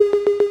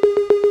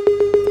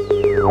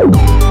This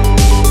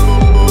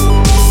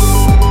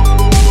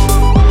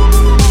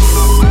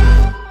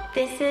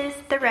is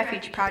The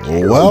Refuge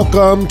Project.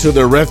 Welcome to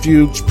The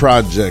Refuge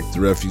Project.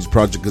 The Refuge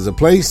Project is a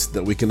place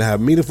that we can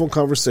have meaningful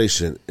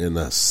conversation in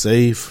a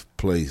safe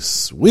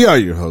place. We are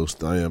your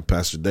host. I am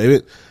Pastor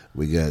David.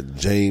 We got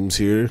James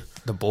here.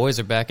 The boys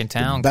are back in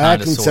town. Back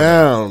in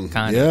town.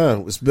 Kinda. Yeah,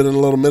 it's been a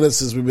little minute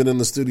since we've been in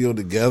the studio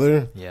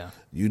together. Yeah.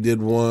 You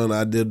did one.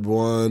 I did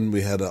one.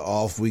 We had an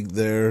off week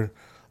there.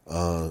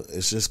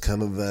 It's just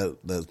kind of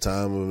that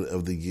time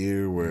of the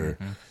year where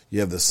you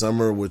have the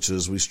summer, which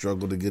is we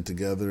struggle to get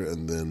together,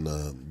 and then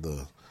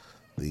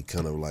the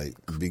kind of like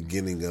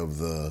beginning of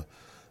the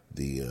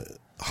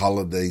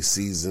holiday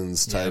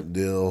seasons type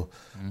deal.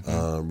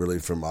 Really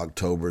from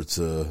October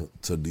to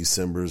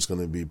December is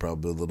going to be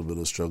probably a little bit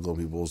of struggle.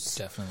 People's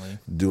Definitely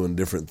doing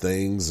different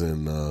things,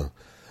 and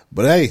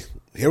but hey,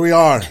 here we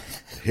are.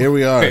 Here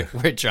we are.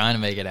 We're trying to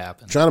make it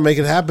happen.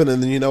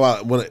 And then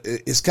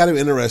it's kind of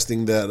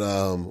interesting that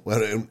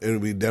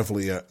and we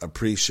definitely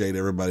appreciate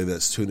everybody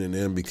that's tuning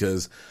in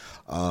because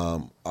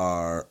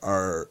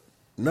our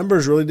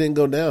numbers really didn't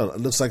go down.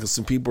 It looks like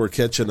some people are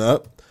catching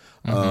up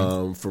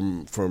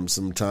from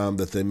some time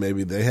that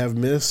they have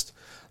missed.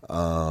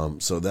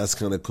 So that's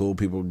kind of cool.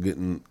 People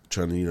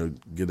trying to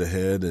get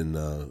ahead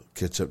and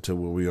catch up to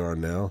where we are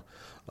now.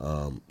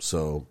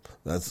 So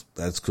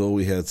that's cool.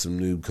 We had some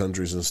new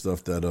countries and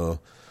stuff that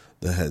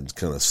had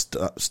kind of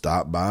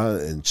stopped by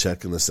and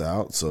checking us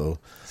out. So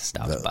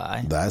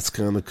that's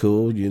kind of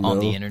cool. On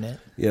the internet.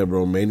 Yeah,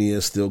 Romania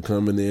is still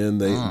coming in.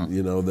 They've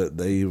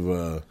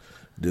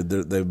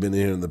been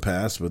here in the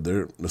past, but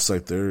looks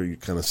like they're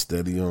kind of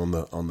steady on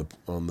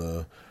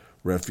the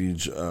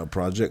Refuge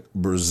Project.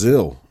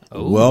 Brazil.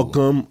 Ooh.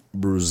 Welcome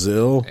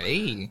Brazil.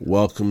 Hey.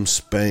 Welcome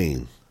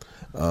Spain.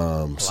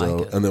 And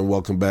then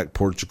welcome back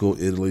Portugal,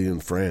 Italy,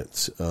 and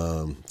France.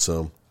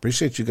 So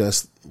appreciate you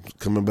guys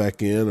coming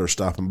back in or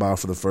stopping by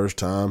for the first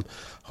time.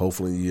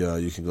 Hopefully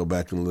you can go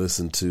back and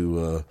listen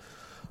to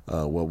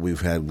what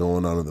we've had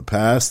going on in the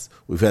past.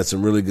 We've had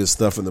some really good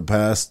stuff in the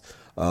past.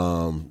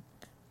 And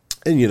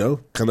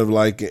kind of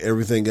like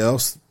everything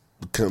else,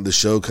 the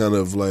show kind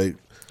of like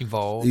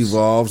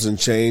evolves and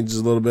changes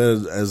a little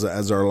bit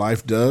as our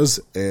life does.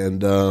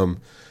 And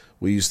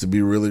we used to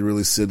be really,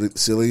 really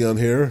silly on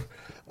here.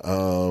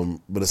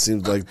 But it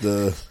seems like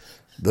we're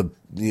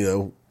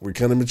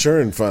kind of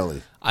maturing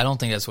finally. I don't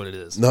think that's what it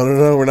is. No,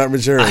 we're not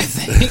maturing. I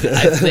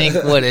think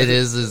what it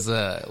is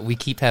we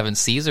keep having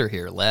Caesar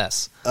here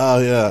less. Oh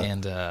yeah,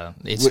 and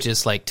it's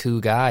just like two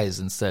guys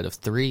instead of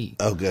three.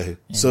 Okay,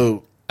 and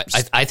so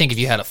I think if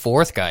you had a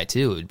fourth guy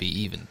too, it would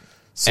be even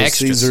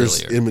extra Caesar's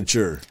sillier.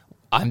 Immature.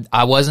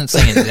 I wasn't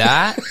saying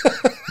that,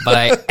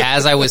 but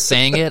as I was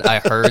saying it, I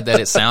heard that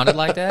it sounded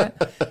like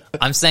that.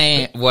 I'm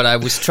saying what I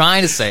was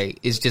trying to say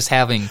is just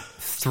having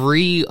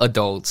three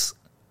adult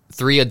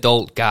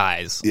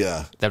guys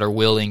that are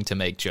willing to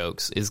make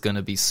jokes is going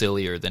to be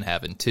sillier than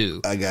having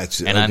two. I got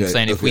you. And I'm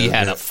saying if we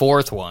had a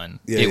fourth one,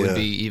 it would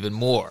be even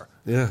more.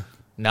 Yeah.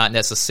 Not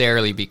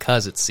necessarily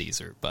because it's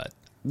Caesar, but...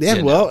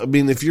 Yeah, well, I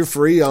mean, if you're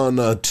free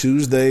on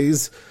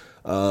Tuesdays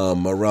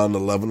around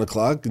 11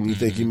 o'clock and you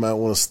think you might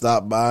want to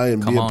stop by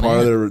and be a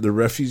part of the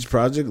Refuge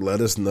Project,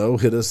 let us know.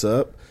 Hit us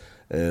up,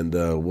 and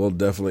we'll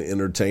definitely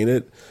entertain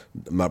it.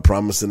 I'm not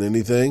promising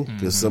anything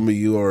because some of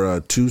you are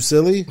too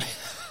silly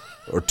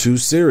or too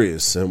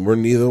serious, and we're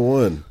neither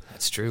one.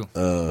 That's true.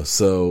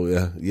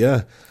 So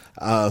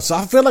I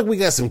feel like we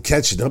got some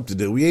catching up to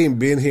do. We ain't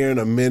been here in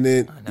a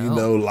minute.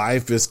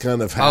 Life is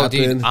kind of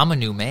happening. Oh, dude, I'm a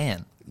new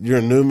man. You're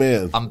a new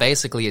man. I'm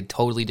basically a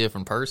totally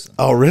different person.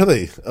 Oh,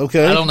 really?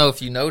 Okay. I don't know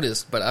if you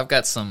noticed, but I've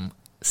got some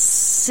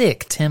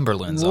sick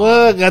Timberlands on.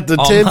 What? Got the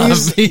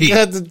Timbies?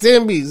 Got the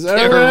Timbies.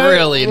 They're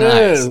really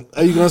nice.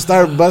 Are you going to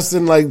start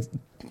busting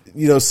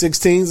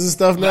 16s and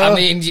stuff now? I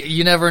mean,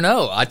 you never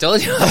know. I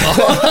told you.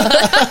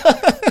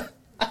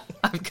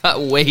 I've got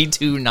way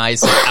too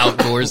nice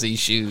outdoorsy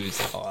shoes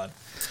on.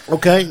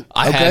 Okay.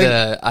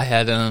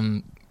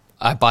 I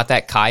bought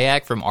that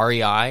kayak from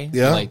REI.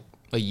 Yeah.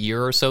 A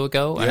year or so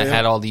ago, and I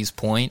had all these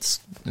points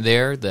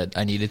there that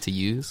I needed to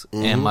use,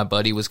 and my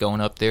buddy was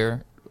going up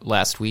there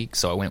last week,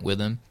 so I went with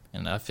him,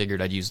 and I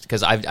figured I'd use it,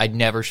 because I'd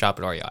never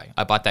shop at REI.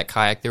 I bought that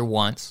kayak there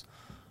once,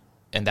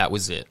 and that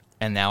was it,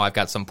 and now I've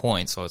got some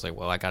points, so I was like,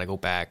 well, I gotta go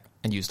back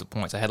and use the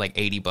points. I had like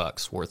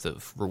 $80 worth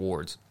of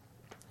rewards.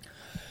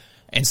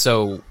 And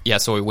so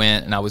we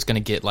went, and I was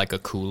gonna get like a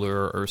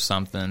cooler or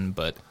something,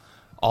 but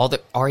all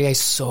the REI is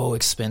so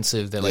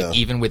expensive that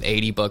even with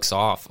 $80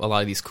 off, a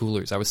lot of these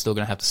coolers, I was still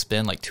gonna have to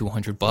spend like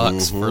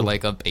 $200 for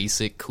like a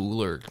basic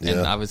cooler.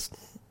 And I was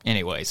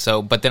anyway.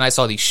 So, but then I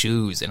saw these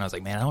shoes, and I was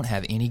like, man, I don't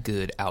have any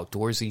good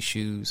outdoorsy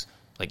shoes,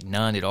 like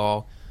none at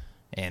all.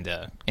 And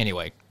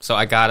anyway, so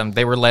I got them.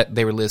 They were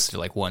listed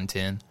like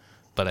 $110,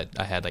 but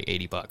I had like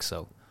 $80.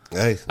 So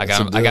hey, I got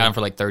them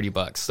for like $30.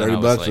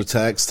 $30 for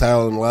tax,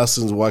 tile, and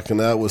lessons, walking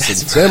out with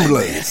some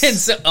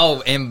Timberlands.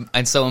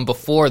 and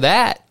before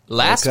that.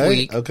 Last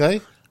week,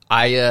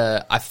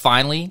 I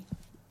finally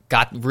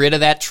got rid of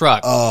that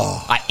truck.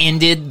 Oh. I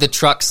ended the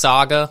truck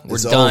saga. We're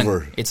done.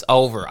 Over. It's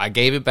over. I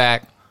gave it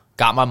back,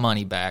 got my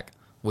money back,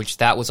 which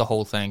that was a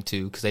whole thing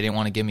too, because they didn't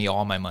want to give me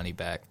all my money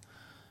back.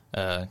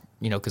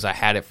 Because I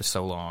had it for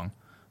so long,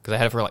 because I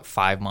had it for like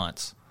 5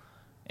 months,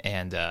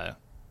 and I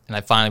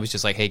finally was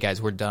just like, hey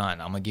guys, we're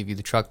done. I'm gonna give you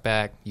the truck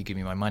back. You give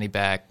me my money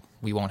back.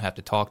 We won't have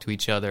to talk to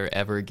each other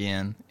ever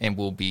again, and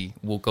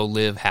we'll go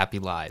live happy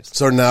lives.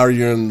 So now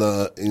you're in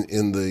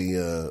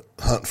the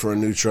hunt for a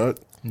new truck?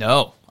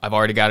 No, I've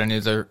already got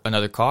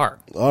another car.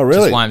 Oh,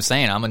 really? That's why I'm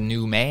saying I'm a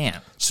new man.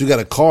 So you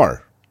got a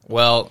car?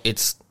 Well,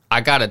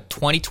 I got a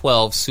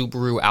 2012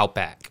 Subaru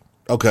Outback.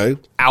 Okay.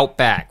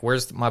 Outback.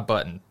 Where's my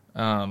button?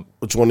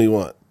 Which one do you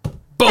want?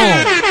 Boom.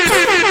 Okay.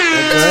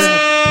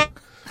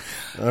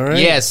 All right.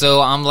 Yeah,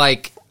 so I'm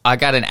like, I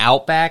got an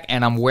Outback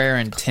and I'm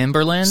wearing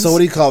Timberlands. So what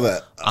do you call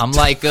that? I'm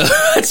like, I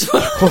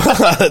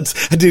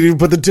didn't even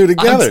put the two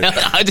together.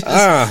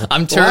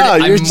 I'm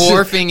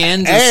morphing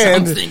into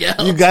something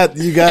else. You got,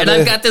 and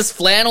I've got this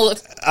flannel.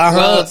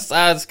 Well,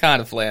 it's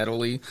kind of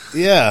flannel-y.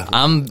 Yeah.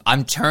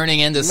 I'm turning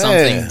into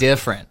something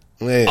different.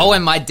 Man. Oh,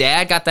 and my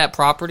dad got that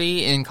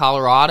property in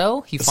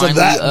Colorado. He finally.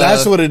 So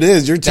that's what it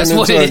is. You're turning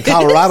into a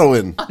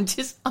Coloradoan.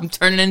 I'm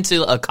turning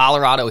into a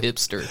Colorado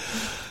hipster.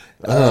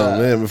 Oh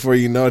man! Before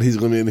you know it, he's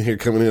going to be in here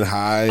coming in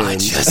high and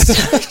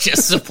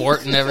just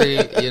supporting every.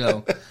 But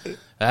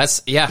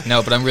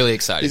I'm really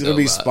excited. He's going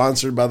to be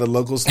sponsored by the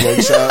local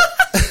smoke shop.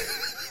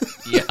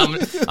 Yeah, I'm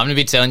going to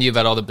be telling you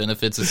about all the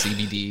benefits of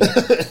CBD,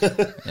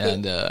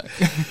 and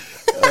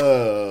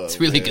it's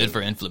really good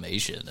for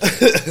inflammation.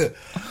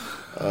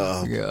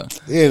 Yeah.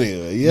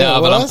 Anyway, yeah.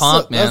 No, but I'm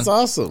pumped, man. That's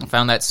awesome. I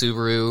found that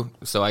Subaru,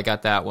 so I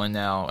got that one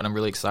now, and I'm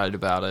really excited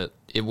about it.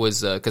 It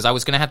was because I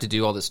was going to have to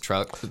do all this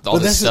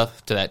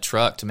stuff to that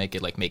truck to make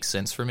it make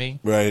sense for me.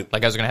 Right.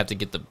 Like I was going to have to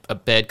get a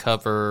bed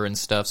cover and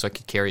stuff so I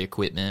could carry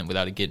equipment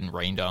without it getting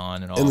rained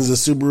on and all. And is the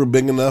Subaru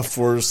big enough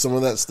for some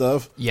of that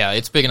stuff? Yeah,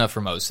 it's big enough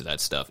for most of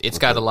that stuff. It's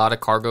got a lot of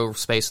cargo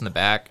space in the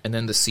back, and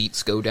then the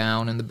seats go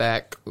down in the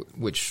back,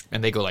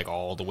 and they go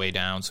all the way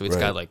down, so it's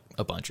got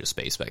a bunch of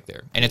space back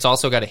there. And it's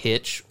also got a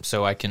hitch,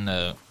 so I can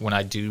when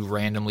I do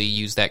randomly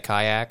use that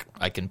kayak,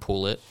 I can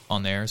pull it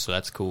on there, so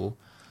that's cool.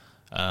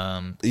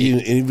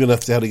 Even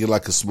if they had to get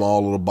a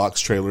small little box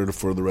trailer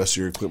for the rest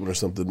of your equipment or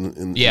something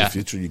in the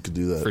future, you could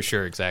do that for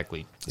sure.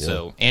 Exactly. Yeah.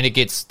 So, and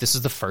this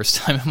is the first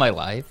time in my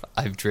life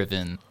I've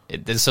driven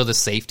it. So the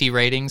safety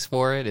ratings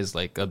for it is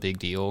a big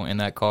deal in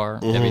that car.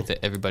 Mm-hmm.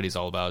 Everybody's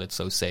all about it's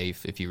so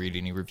safe if you read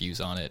any reviews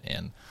on it,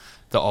 and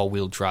the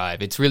all-wheel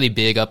drive. It's really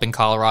big up in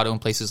Colorado and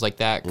places like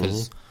that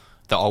because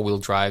the all-wheel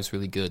drive is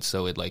really good.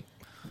 So it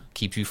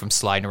keeps you from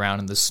sliding around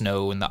in the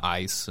snow and the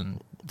ice and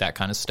that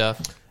kind of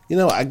stuff.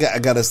 I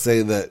got to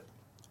say that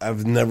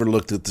I've never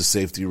looked at the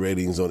safety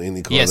ratings on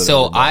any car. Yeah,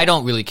 so I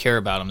don't really care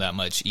about them that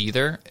much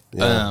either.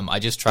 Yeah. I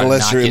just try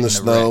unless to not you're get in the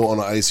snow on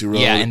an icy road.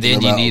 Yeah, and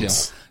then you need them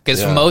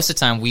because most of the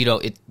time we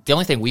don't. The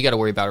only thing we got to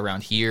worry about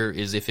around here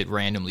is if it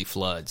randomly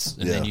floods,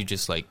 and then you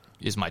just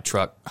is my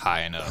truck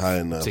high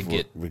enough to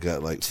get? We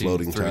got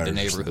floating through tires the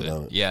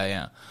neighborhood.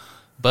 Yeah.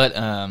 But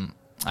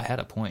I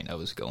had a point I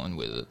was going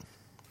with it.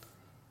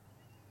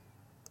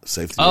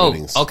 Safety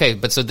ratings. Okay,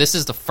 but so this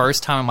is the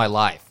first time in my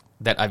life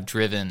that I've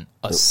driven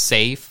a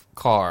safe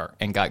car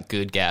and got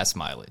good gas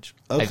mileage.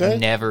 Okay. I've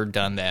never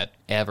done that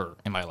ever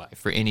in my life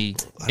for any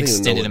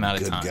extended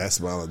amount of time. Good gas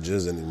mileage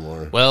is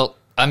anymore. Well,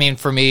 I mean,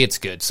 for me, it's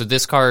good. So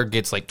this car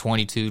gets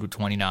 22 to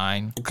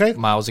 29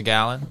 miles a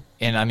gallon,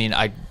 and I mean,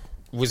 I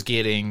was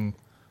getting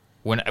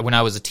when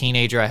I was a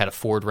teenager, I had a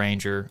Ford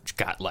Ranger, which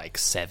got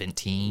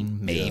 17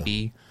 maybe.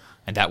 Yeah.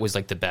 And that was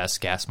the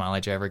best gas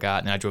mileage I ever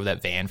got. And I drove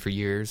that van for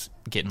years,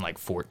 getting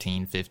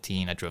 14,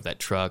 15. I drove that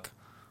truck.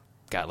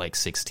 Got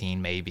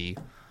 16 maybe.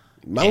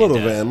 My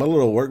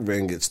little work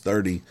van gets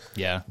 30.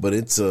 Yeah, but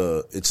it's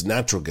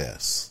natural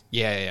gas.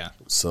 Yeah.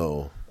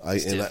 So I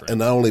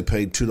only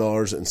paid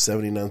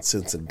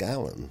 $2.79 a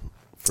gallon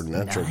for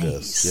natural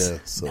gas. Yeah,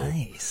 so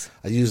nice.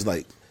 I use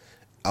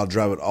I'll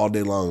drive it all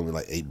day long and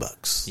be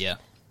 $8. Yeah,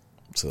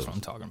 so that's what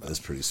I'm talking about. That's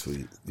pretty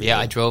sweet. Yeah,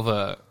 I drove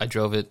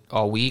it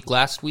all week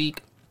last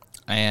week,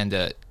 and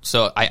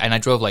I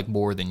drove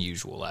more than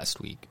usual last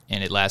week,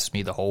 and it lasted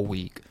me the whole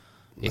week.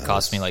 It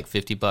cost me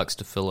 $50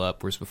 to fill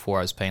up, whereas before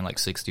I was paying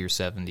 60 or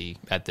 70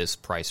 at this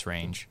price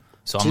range.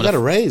 So you got a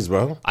raise,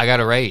 bro. I got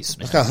a raise,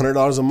 man. I got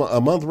 $100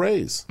 a month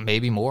raise.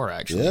 Maybe more,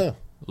 actually. Yeah.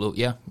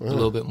 A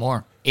little bit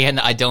more.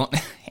 And I don't,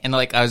 and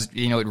I was,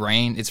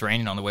 it's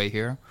raining on the way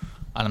here,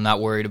 and I'm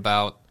not worried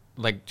about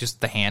just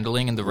the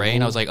handling and the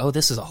rain. I was oh,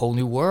 this is a whole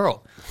new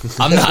world.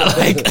 I'm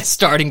not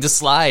starting to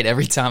slide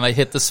every time I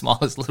hit the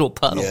smallest little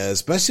puddle. Yeah,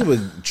 especially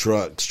with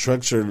trucks.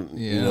 Trucks are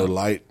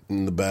light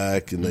in the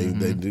back, and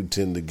they do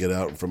tend to get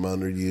out from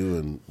under you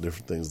and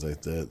different things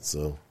like that.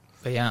 So,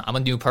 but yeah, I'm a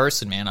new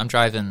person, man. I'm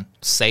driving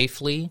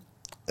safely.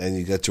 And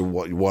you got your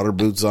water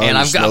boots on, and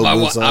I've got my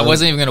boots on. I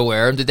wasn't even going to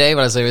wear them today,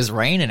 but I was it's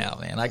raining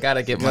out, man. I got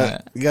to get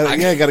got to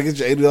get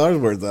your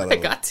 $80 worth out of it.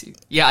 I got to.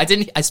 Yeah,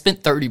 I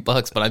spent $30,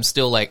 but I'm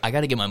still I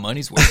got to get my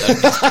money's worth out of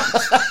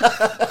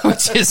it,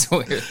 which is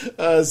weird.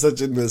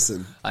 Such a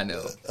missing. I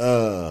know.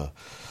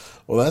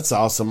 Well, Well, that's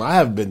awesome. I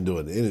haven't been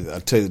doing anything. I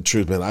tell you the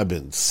truth, man. I've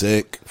been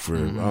sick for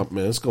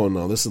man. It's going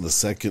on. This is the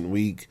second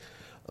week.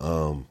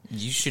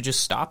 You should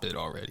just stop it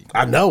already.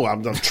 I know.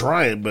 I'm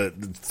trying, but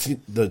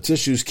the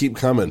tissues keep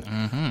coming.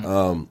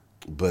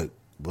 But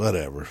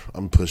whatever.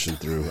 I'm pushing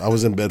through. I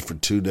was in bed for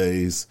 2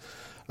 days.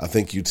 I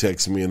think you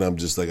text me, and I'm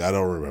just like, I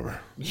don't remember.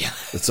 Yeah,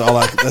 that's all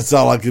I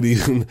could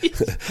even.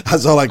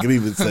 That's all I could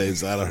even say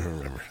is I don't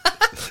remember.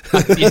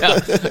 Yeah,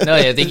 no,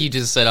 I think you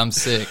just said I'm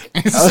sick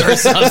or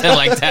something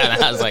like that.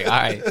 And I was like, all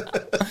right.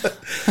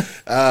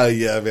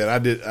 Yeah, man, I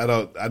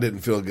didn't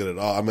feel good at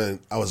all. I mean,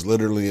 I was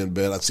literally in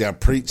bed. I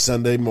preached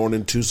Sunday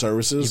morning, 2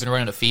 services. You've been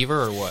running a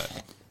fever or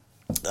what?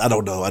 I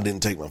don't know. I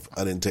didn't take my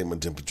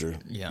temperature.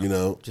 Yeah, you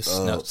know, just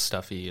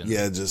stuffy. And,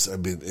 yeah, just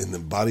I've been in the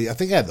body. I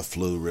think I had the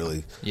flu,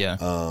 really. Yeah,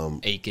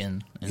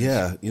 aching.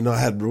 Yeah, you know,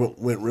 I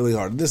went really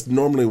hard. This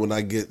normally when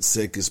I get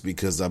sick is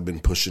because I've been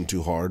pushing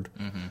too hard,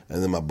 and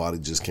then my body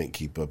just can't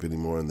keep up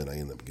anymore, and then I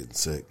end up getting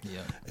sick.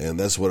 Yeah, and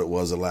that's what it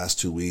was the last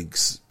 2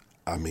 weeks.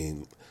 I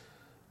mean,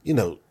 you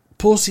know,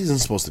 pool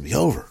season's supposed to be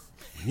over.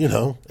 You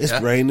know, it's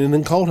raining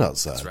and cold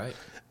outside. That's right.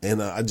 And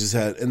I just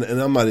had, and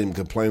I'm not even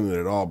complaining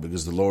at all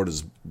because the Lord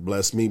has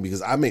blessed me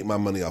because I make my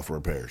money off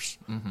repairs.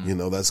 You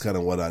know, that's kind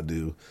of what I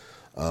do.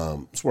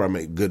 It's where I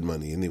make good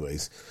money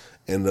anyways.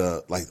 And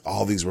like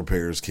all these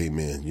repairs came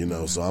in, you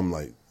know, so I'm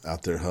like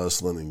out there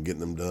hustling and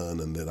getting them done.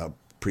 And then I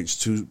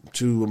preached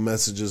two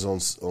messages on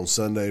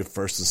Sunday,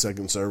 first and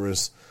second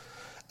service.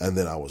 And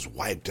then I was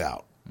wiped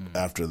out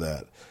after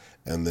that.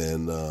 And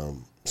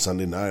then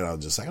Sunday night, I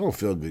was just like, I don't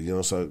feel good, you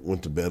know, so I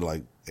went to bed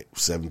like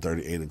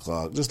 7:30, 8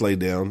 o'clock, just lay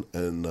down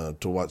and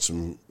to watch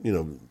some, you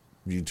know,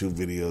 YouTube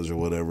videos or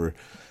whatever.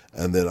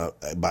 And then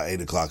by 8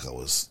 o'clock, I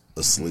was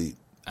asleep.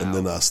 And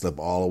then I slept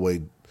all the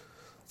way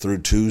through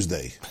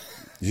Tuesday.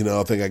 You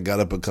know, I think I got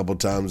up a couple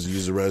times to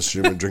use the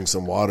restroom and drink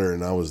some water,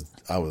 and I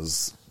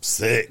was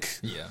sick.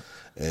 Yeah.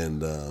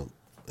 And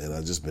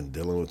I've just been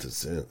dealing with it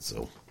since.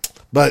 So,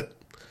 but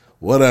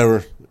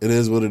whatever, it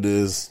is what it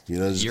is. You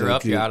know, just you're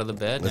up, you're out of the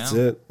bed. That's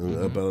now. it.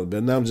 I'm up out of the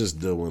bed. Now I'm just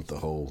dealing with the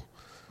whole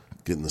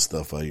getting the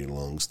stuff out of your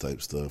lungs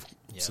type stuff.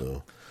 Yeah.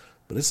 So,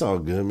 but it's all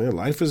good, man.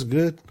 Life is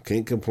good.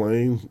 Can't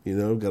complain. You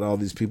know, got all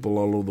these people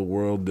all over the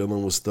world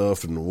dealing with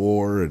stuff and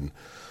war and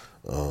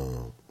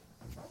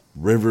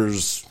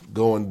rivers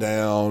going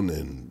down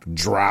and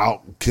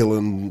drought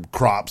killing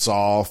crops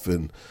off,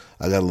 and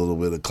I got a little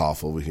bit of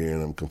cough over here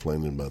and I'm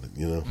complaining about it,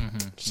 you know.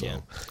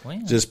 So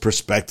just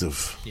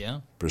perspective. Yeah.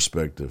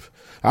 Perspective.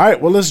 All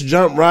right, well, let's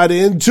jump right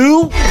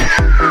into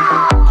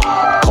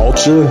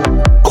Culture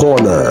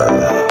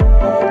Corner.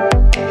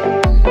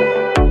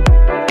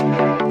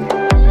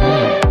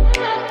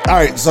 All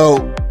right, so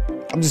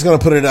I'm just going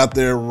to put it out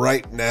there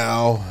right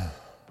now.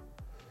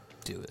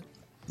 Do it.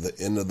 The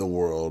end of the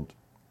world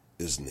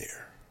is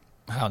near.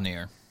 How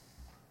near?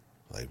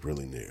 Like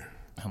really near.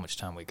 How much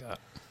time we got?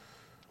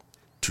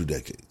 2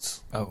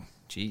 decades. Oh,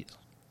 jeez.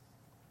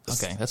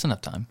 Okay, that's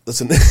enough time.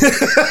 Listen, I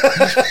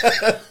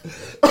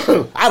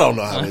don't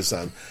know how many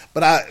times,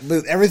 but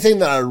everything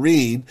that I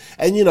read,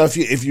 and you know,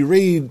 if you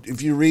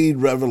read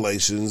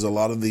Revelations, a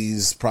lot of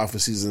these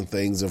prophecies and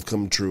things have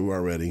come true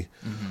already.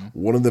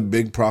 One of the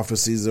big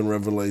prophecies in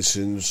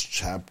Revelations,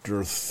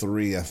 chapter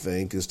 3, I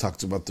think, is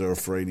talks about the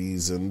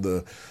Euphrates and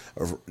the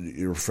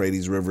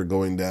Euphrates River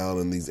going down,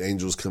 and these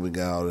angels coming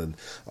out, and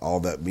all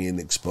that being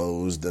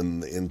exposed,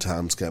 and the end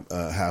times kept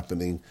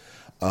happening.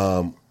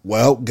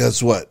 Well,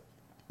 guess what?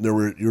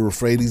 The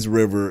Euphrates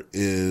River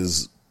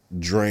is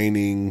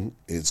draining.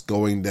 It's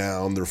going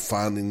down. They're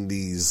finding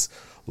these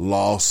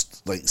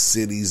lost like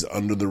cities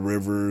under the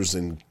rivers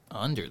and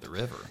under the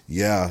river.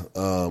 Yeah.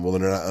 Well,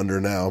 they're not under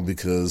now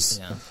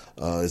because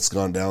it's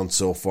gone down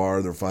so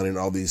far. They're finding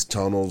all these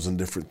tunnels and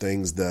different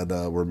things that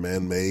were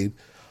man-made,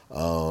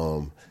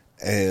 so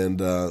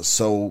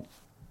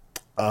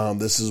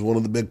this is one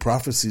of the big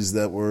prophecies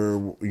that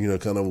we're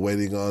kind of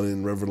waiting on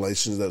in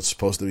Revelations that's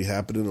supposed to be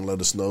happening and let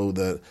us know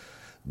that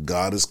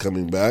God is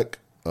coming back.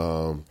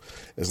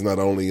 It's not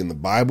only in the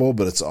Bible,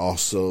 but it's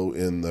also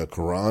in the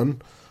Quran.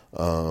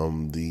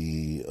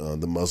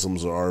 The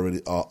Muslims are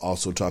already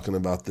also talking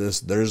about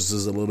this. Theirs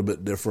is a little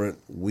bit different.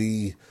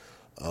 We,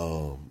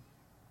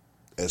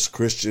 as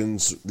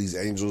Christians, these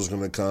angels are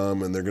going to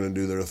come and they're going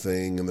to do their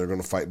thing and they're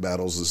going to fight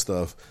battles and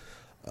stuff.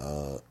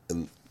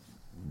 And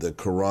the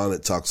Quran,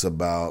 it talks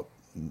about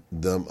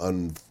them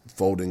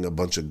unfolding a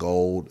bunch of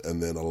gold,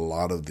 and then a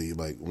lot of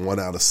 1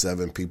 out of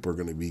 7 people are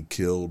going to be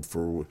killed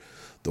for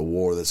the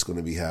war that's going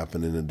to be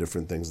happening and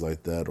different things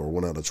like that, or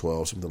 1 out of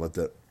 12, something like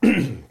that.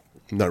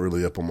 Not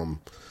really up on my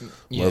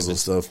Muslim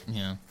stuff.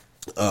 Yeah.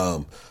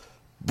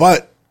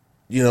 But,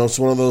 it's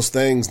one of those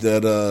things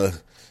that a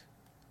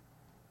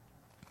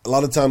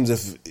lot of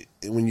times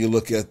when you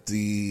look at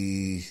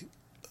the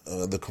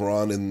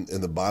Quran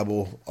and the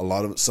Bible,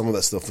 some of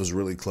that stuff was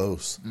really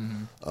close,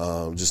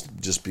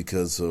 just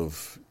because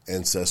of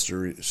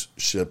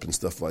ancestorship and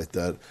stuff like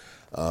that.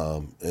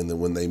 And then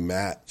when they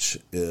match,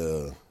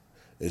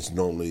 it's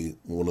normally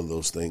one of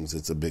those things.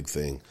 It's a big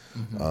thing.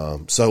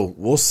 So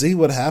we'll see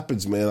what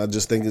happens, man. I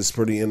just think it's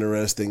pretty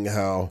interesting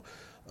how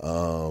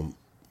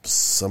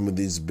some of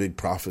these big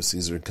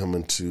prophecies are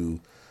coming to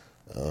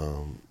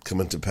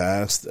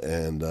pass,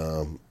 and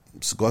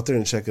so go out there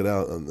and check it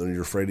out. The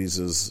Euphrates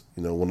is,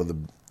 one of the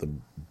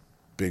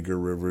bigger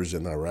rivers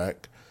in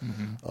Iraq,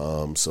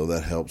 so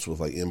that helps with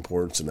like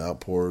imports and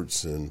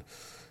outports and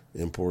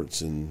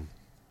imports and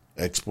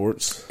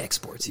exports.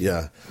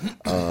 Yeah.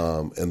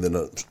 And then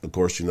of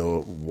course,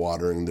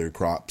 watering their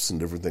crops and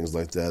different things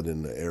like that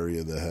in the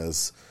area that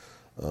has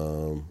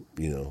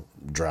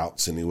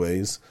droughts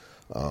anyways.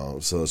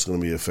 So it's going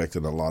to be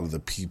affecting a lot of the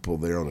people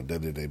there on a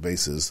day-to-day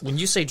basis. When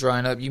you say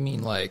drying up, you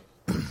mean like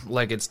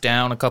it's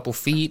down a couple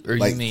feet, or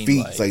like you mean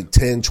feet, like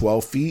 10,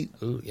 12 feet?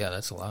 Ooh, yeah,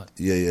 that's a lot.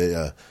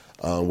 Yeah.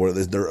 Where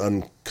they're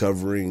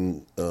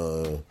uncovering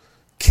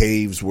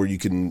caves where you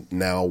can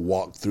now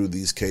walk through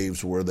these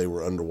caves where they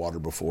were underwater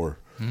before.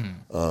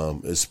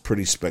 It's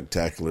pretty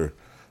spectacular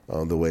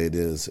the way it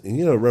is.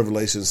 And,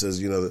 Revelation says,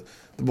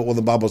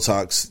 the Bible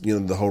talks,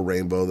 the whole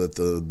rainbow that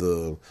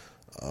the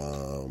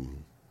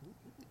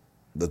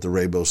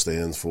rainbow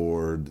stands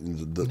for,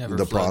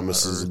 the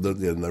promises,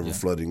 never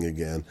flooding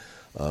again.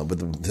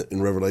 But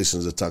in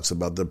Revelations, it talks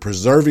about the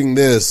preserving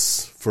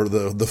this for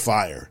the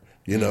fire,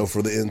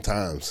 for the end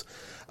times.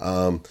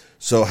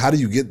 So how do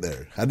you get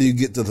there? How do you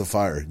get to the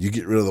fire? You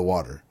get rid of the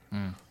water,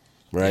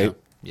 right?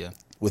 Yeah.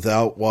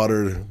 Without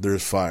water,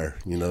 there's fire,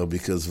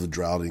 because of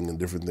droughting and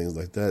different things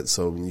like that.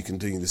 So when you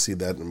continue to see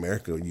that in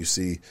America, you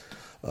see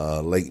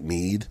Lake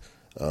Mead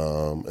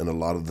and a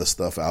lot of the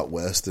stuff out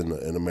west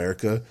in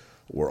America,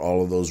 where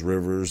all of those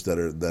rivers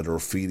that are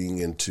feeding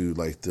into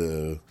like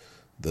the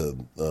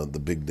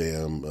big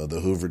dam, the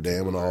Hoover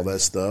Dam, and all that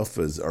stuff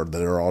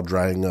they're all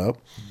drying up.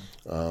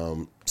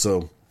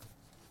 So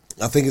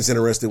I think it's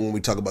interesting when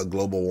we talk about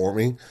global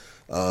warming.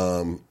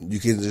 You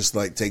can just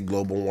like take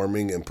global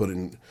warming and put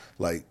in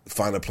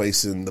find a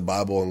place in the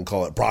Bible and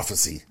call it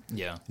prophecy.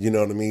 Yeah. You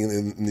know what I mean?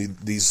 And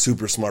these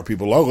super smart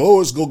people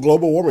it's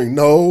global warming.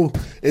 No,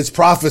 it's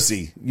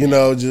prophecy.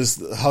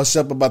 Just hush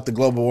up about the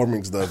global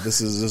warming stuff.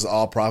 This is just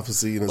all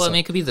prophecy. And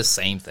it could be the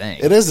same thing.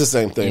 It is the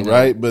same thing,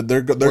 right? But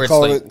they're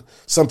calling it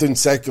something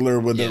secular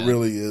when it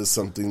really is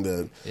something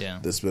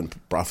that's been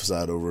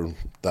prophesied over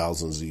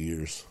thousands of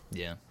years.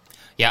 Yeah.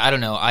 Yeah, I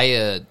don't know.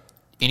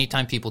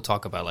 Anytime people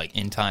talk about like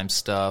end time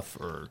stuff,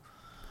 or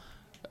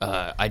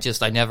I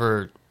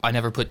never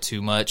put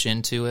too much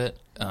into it.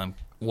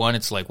 One,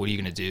 it's like, what are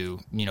you going to do?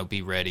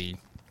 Be ready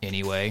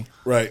anyway.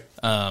 Right.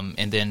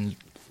 And then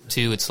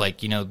two, it's like,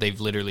 they've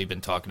literally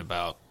been talking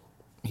about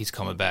he's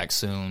coming back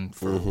soon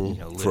for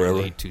literally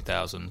forever.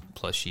 2,000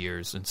 plus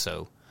years, and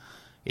so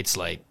it's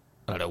like,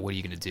 I don't know, what are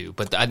you going to do?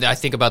 But I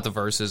think about the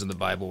verses in the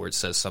Bible where it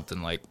says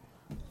something like,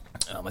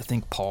 I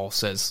think Paul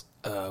says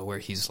where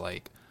he's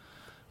like,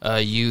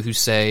 you who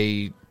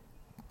say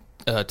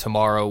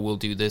tomorrow we'll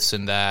do this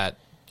and that,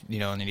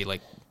 and then he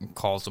like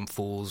calls them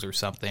fools or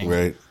something.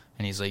 Right.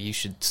 And he's like, you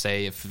should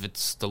say, if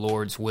it's the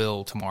Lord's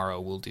will, tomorrow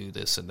we'll do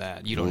this and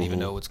that. You don't even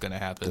know what's going to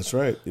happen. That's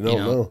right. You don't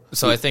know.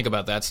 So I think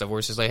about that stuff where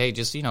it's just like, hey,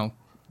 just,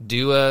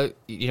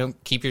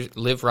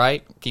 live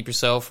right, keep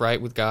yourself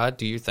right with God,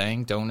 do your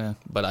thing. Don't,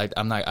 but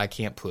I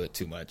can't put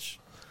too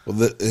much.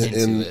 Well,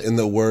 in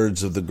the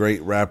words of the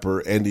great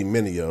rapper Andy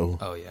Mineo.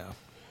 Oh yeah.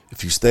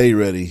 If you stay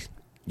ready,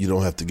 you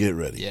don't have to get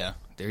ready. Yeah.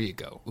 There you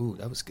go. Ooh,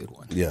 that was a good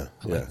one. Yeah.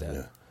 I like that.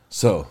 Yeah.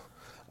 So,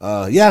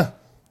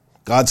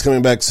 God's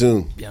coming back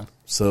soon. Yeah.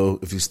 So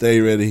if you stay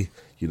ready,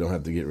 you don't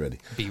have to get ready.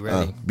 Be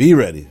ready. Be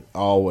ready,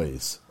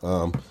 always.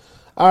 All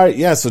right,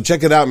 yeah, so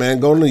check it out, man.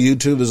 Go on to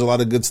YouTube. There's a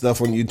lot of good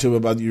stuff on YouTube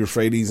about the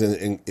Euphrates,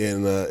 and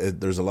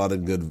there's a lot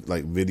of good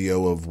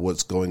video of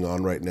what's going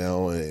on right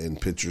now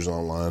and pictures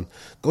online.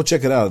 Go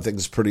check it out. I think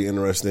it's pretty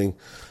interesting.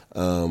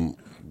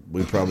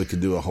 We probably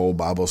could do a whole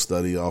Bible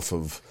study off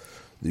of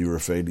the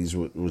Euphrates,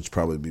 which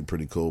probably be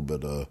pretty cool,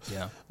 but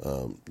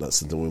not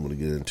something we want to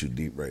get into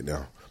deep right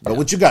now. But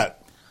what you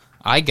got?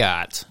 I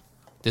got...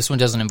 This one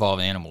doesn't involve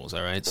animals,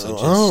 all right?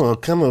 So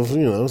kind of,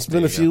 it's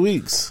been a few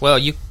weeks. Well,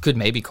 you could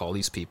maybe call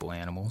these people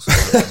animals.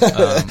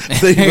 Are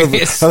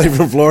they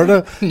from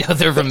Florida? No,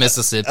 they're from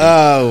Mississippi.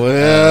 Oh,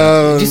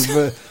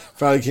 well,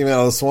 probably came out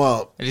of the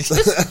swamp.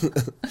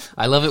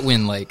 I love it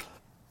when,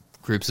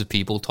 groups of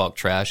people talk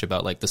trash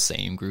about, the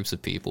same groups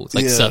of people. It's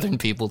like Southern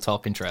people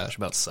talking trash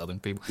about Southern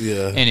people.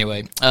 Yeah.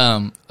 Anyway,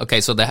 okay,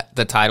 so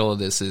the title of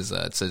this is,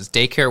 it says,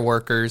 Daycare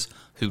Workers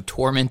Who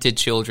Tormented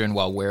Children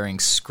While Wearing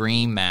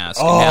Scream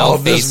Masks Now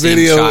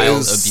Facing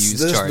Child Abuse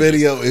Charges. This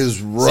video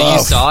is rough. So you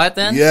saw it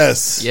then?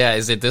 Yes. Yeah,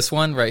 is it this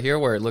one right here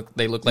where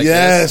they look like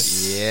yes.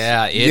 this?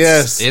 Yeah,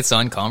 it's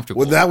uncomfortable.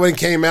 When that one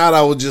came out,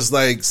 I was just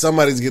like,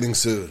 somebody's getting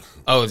sued.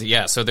 Oh,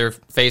 yeah, so they're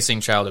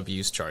facing child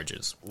abuse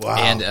charges. Wow.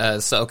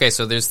 And so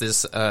there's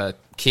this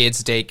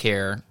kids'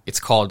 daycare. It's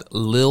called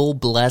Lil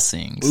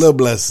Blessings. Lil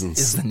Blessings.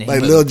 Is the name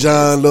like of Lil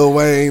John, Lil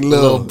Wayne,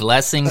 Lil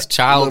Blessings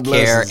Child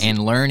Care and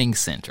Learning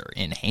Center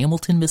in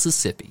Hamilton,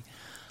 Mississippi.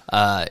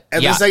 And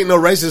this ain't no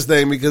racist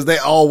thing because they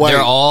all white.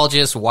 They're all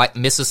just white,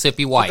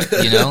 Mississippi white,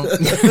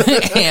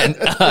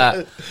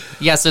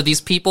 And so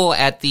these people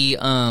at the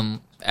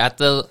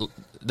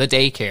the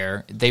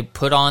daycare, they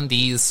put on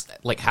these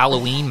like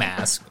Halloween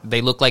masks.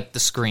 They look like the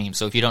Scream.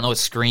 So if you don't know what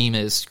Scream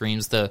is,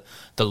 Scream's the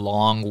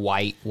long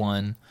white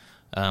one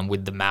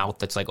with the mouth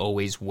that's like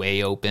always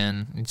way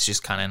open. It's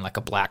just kind of like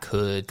a black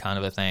hood kind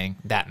of a thing.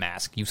 That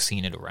mask, you've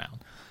seen it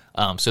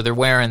around. So they're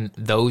wearing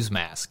those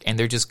masks, and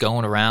they're just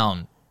going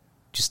around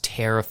just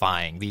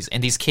terrifying these.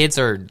 And these kids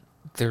they're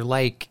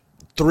like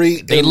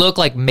 3. They look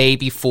like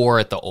maybe 4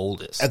 at the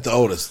oldest. At the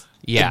oldest.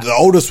 Yeah. The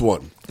oldest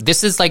one.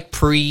 This is like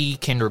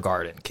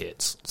pre-kindergarten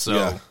kids.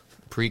 So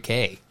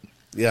pre-K.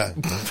 Yeah.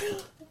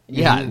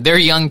 Yeah, they're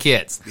young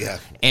kids. Yeah.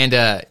 And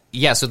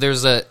so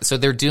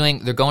they're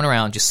going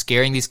around just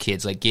scaring these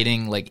kids, like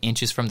getting like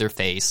inches from their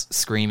face,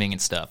 screaming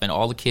and stuff. And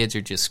all the kids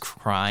are just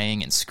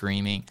crying and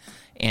screaming.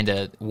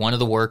 And one of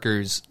the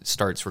workers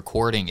starts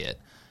recording it.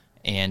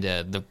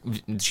 And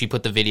she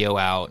put the video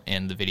out,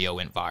 and the video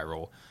went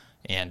viral.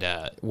 And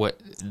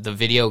the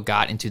video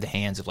got into the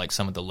hands of like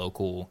some of the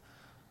local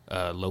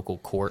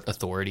court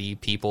authority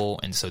people,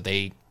 and so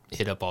they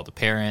hit up all the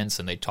parents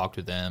and they talked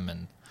to them,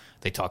 and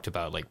they talked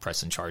about like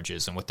pressing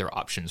charges and what their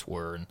options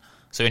were. And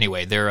so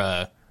anyway,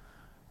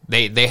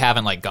 they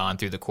haven't like gone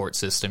through the court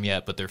system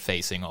yet, but they're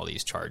facing all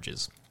these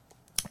charges.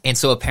 And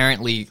so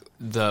apparently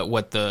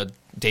what the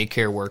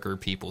daycare worker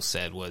people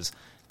said was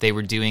they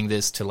were doing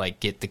this to like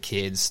get the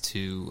kids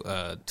to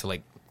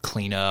like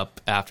clean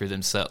up after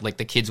themselves. Like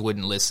the kids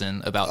wouldn't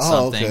listen about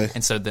something, okay.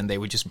 And so then they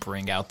would just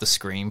bring out the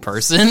Scream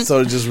person,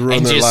 so just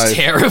ruin their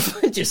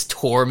life, just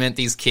torment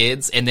these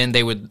kids, and then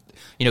they would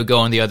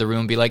go in the other room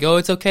and be like, "Oh,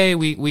 it's okay,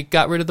 we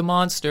got rid of the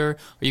monster.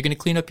 Are you going to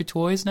clean up your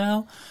toys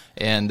now?"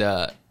 And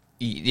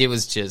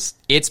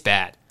it's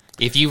bad.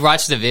 If you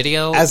watch the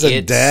video, as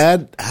a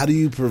dad, how do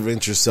you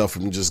prevent yourself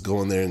from just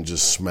going there and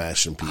just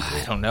smashing people?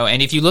 I don't know.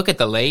 And if you look at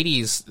the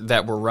ladies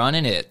that were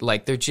running it,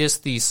 like they're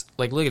just these,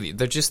 like look at these,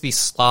 they're just these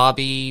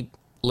slobby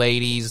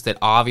ladies that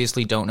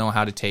obviously don't know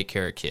how to take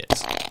care of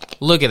kids.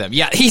 Look at them.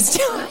 Yeah, he's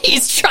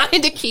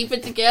trying to keep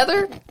it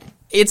together.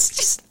 It's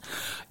just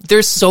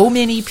there's so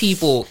many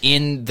people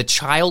in the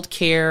child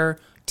care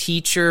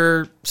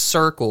teacher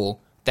circle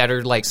that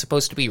are like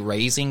supposed to be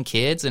raising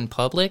kids in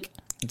public.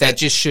 That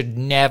just should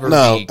never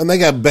be. And they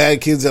got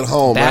bad kids at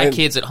home, Bad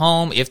kids at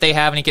home. If they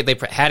have any kid, they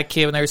had a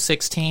kid when they were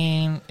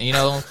 16,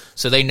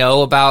 so they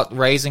know about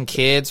raising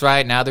kids,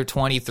 right? Now they're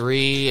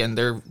 23, and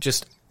they're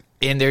just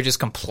in there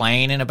just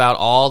complaining about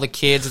all the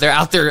kids. They're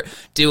out there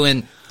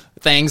doing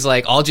things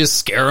like, I'll just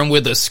scare them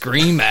with a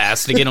Scream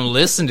mask to get them to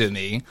listen to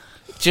me.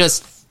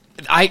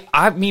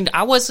 I mean,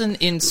 I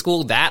wasn't in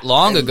school that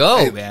long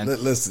ago, man.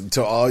 Listen,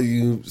 to all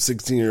you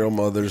 16-year-old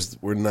mothers,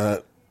 we're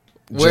not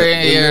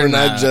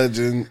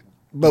judging.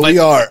 But we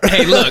are.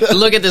 Hey,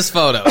 look at this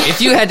photo.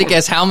 If you had to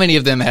guess how many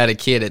of them had a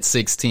kid at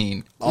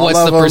 16,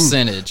 what's the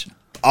percentage?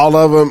 All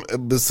of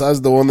them,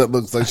 besides the one that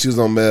looks like she was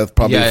on meth,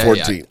 probably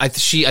 14. Yeah. I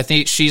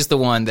think she's the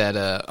one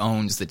that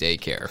owns the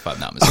daycare, if I'm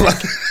not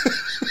mistaken.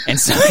 And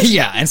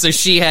so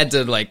she had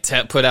to like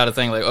put out a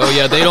thing like, "Oh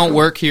yeah, they don't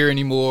work here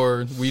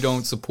anymore. We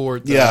don't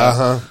support them."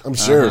 Yeah, I'm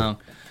sure.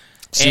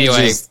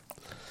 Anyway.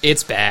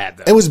 It's bad,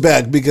 though. It was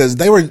bad because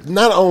they were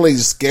not only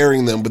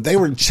scaring them, but they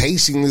were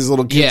chasing these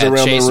little kids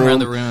around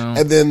the room.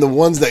 And then the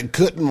ones that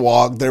couldn't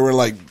walk, they were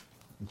like,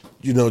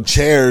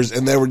 chairs,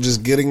 and they were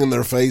just getting in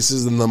their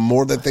faces. And the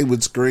more that they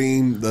would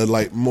scream,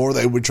 the more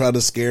they would try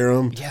to scare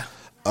them. Yeah.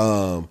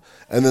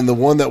 And then the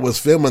one that was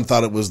filming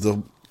thought it was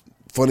the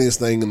funniest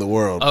thing in the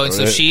world. Oh, and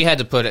so she had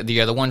to put it.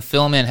 The one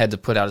filming had to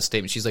put out a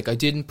statement. She's like, "I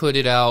didn't put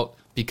it out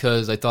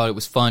because I thought it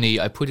was funny.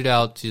 I put it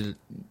out to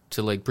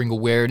like bring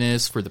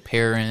awareness for the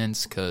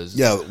parents because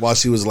while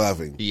she was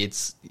laughing."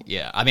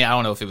 I mean, I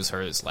don't know if it was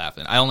her that's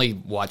laughing. I only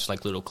watched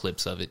like little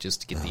clips of it just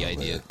to get the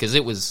idea because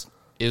it was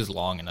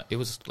long enough. It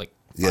was like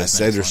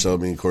Sandra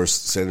showed me. Of course,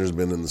 Sandra's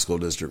been in the school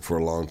district for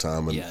a long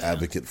time, an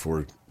advocate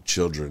for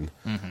children,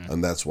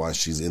 and that's why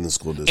she's in the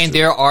school district. And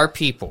there are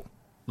people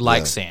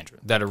like Sandra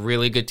that are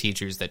really good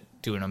teachers that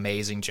do an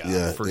amazing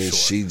job. For and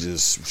sure.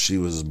 She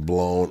was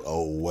blown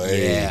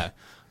away. Yeah,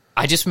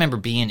 I just remember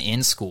being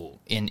in school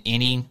in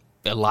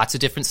lots of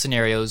different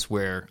scenarios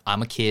where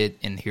I'm a kid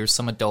and here's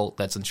some adult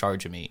that's in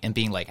charge of me and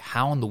being like,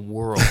 how in the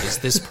world is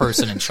this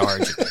person in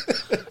charge of me?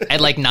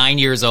 At like 9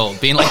 years old,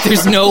 being like,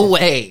 there's no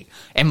way.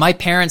 And my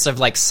parents have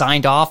like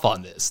signed off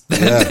on this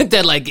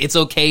that like it's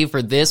okay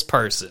for this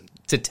person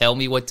to tell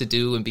me what to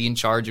do and be in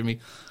charge of me.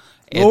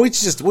 And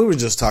we were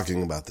just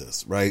talking about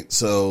this, right?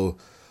 So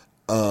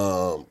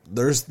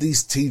there's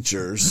these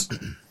teachers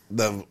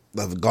that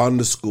have gone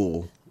to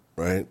school,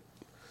 right?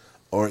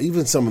 Or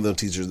even some of the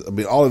teachers, I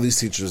mean, all of these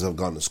teachers have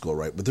gone to school,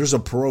 right? But there's a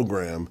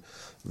program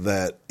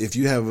that if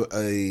you have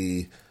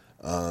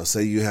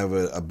say you have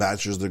a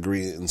bachelor's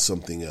degree in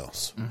something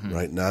else,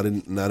 right? Not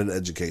in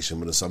education,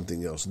 but in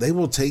something else. They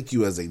will take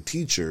you as a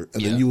teacher,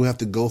 and then you have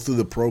to go through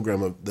the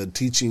program of the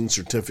teaching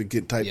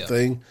certificate type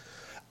thing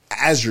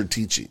as you're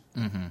teaching.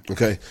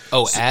 Okay?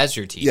 Oh, as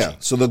you're teaching. Yeah.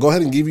 So they'll go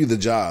ahead and give you the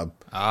job.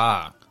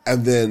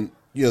 And then,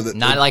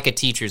 not like a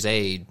teacher's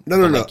aide. No.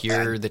 Like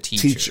you're the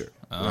teacher.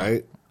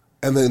 Right?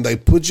 And then they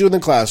put you in the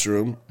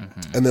classroom,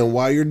 and then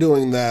while you're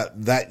doing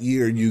that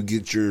year you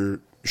get your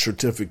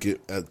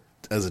certificate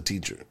as a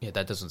teacher. Yeah,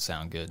 that doesn't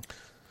sound good.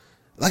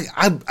 Like,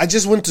 I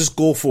just went to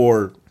school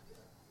for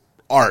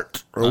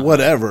art or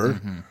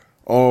whatever,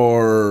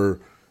 or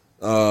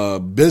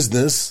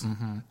business,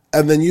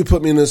 and then you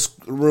put me in this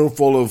room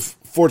full of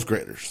fourth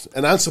graders,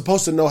 and I'm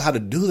supposed to know how to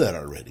do that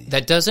already.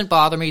 That doesn't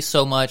bother me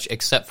so much,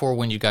 except for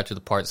when you got to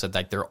the part that said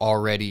like they're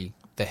already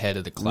the head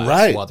of the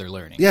class while they're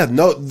learning. Yeah,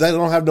 no, they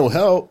don't have no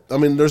help. I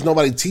mean, there's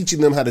nobody teaching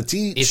them how to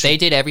teach. If they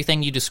did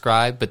everything you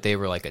described, but they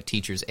were like a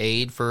teacher's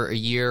aide for a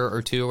year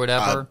or two or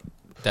whatever,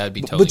 that would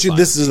be totally fine. But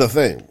this is the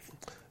thing.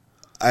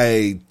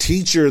 A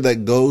teacher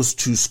that goes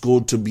to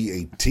school to be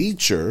a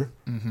teacher,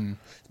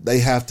 they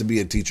have to be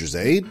a teacher's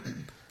aide,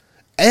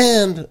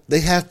 and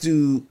they have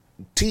to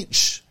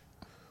teach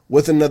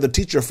with another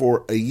teacher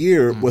for a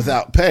year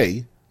without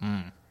pay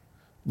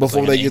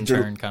before they get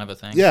their kind of a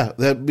thing. Yeah,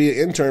 that'd be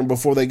an intern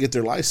before they get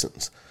their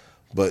license.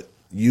 But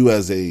you,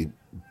 as a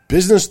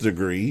business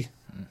degree,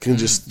 can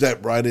just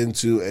step right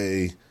into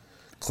a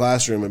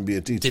classroom and be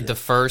a teacher. Did the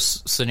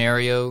first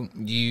scenario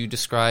you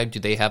described, do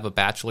they have a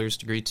bachelor's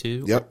degree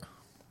too? Yep.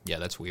 Yeah,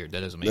 that's weird.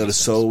 That doesn't make sense. That is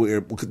so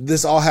weird.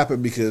 This all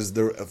happened because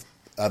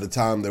at the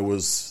time there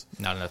was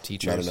not enough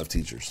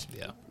teachers.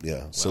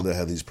 Yeah. So they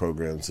had these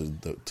programs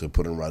to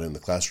put them right in the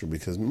classroom,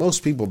 because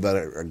most people that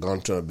are gone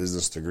to a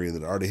business degree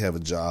that already have a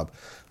job,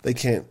 they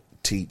can't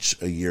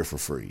teach a year for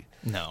free.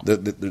 No,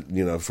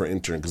 for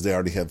intern, because they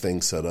already have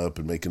things set up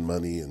and making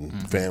money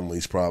and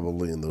families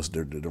probably and those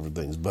different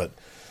things. But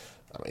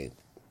I mean,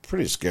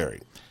 pretty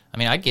scary. I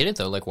mean, I get it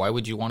though. Like, why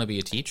would you want to be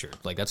a teacher?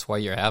 Like, that's why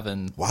you're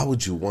having. Why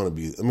would you want to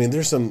be? I mean,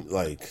 there's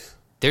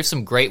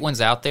some great ones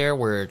out there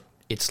where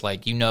it's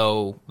like,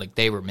 like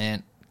they were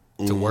meant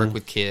to work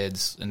with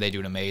kids and they do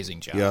an amazing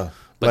job. Yeah,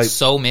 but like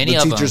so many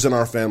of them, teachers in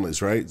our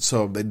families, right?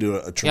 So they do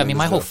a tremendous I mean,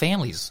 my job. whole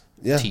family's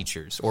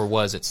teachers, or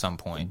was at some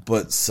point.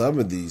 But some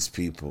of these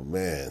people,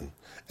 man.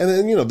 And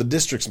then, the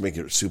districts make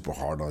it super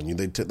hard on you.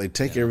 They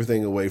take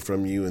everything away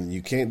from you, and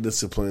you can't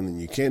discipline, and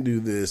you can't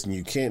do this, and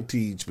you can't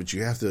teach, but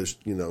you have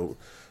to,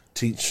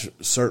 teach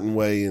a certain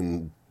way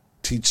and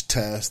teach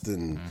tests,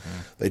 and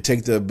they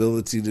take the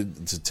ability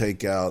to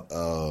take out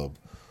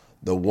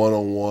the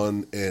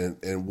one-on-one,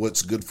 and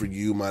what's good for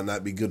you might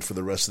not be good for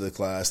the rest of the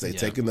class. They've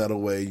taken that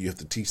away. You have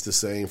to teach the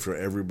same for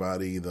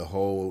everybody. The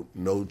whole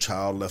no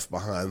child left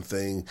behind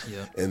thing,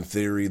 in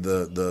theory,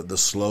 the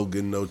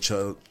slogan no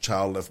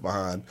child left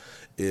behind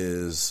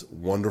is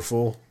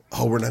wonderful.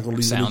 Oh, we're not going to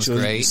leave Sounds any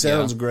children. great. It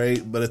sounds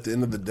great, but at the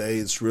end of the day,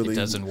 it's really... It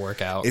doesn't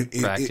work out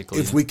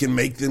practically. If we can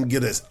make them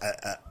get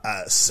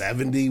a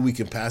 70, we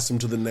can pass them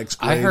to the next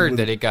grade. I heard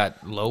that it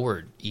got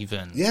lowered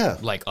even,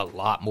 like a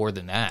lot more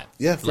than that.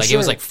 Yeah, for like sure. It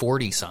was like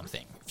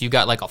 40-something. If you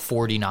got like a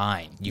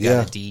 49, you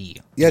got a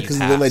D. Yeah, because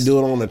then they do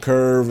it on a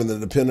curve, and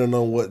then depending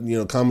on what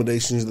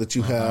accommodations that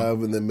you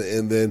have, and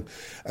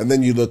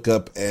then you look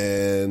up,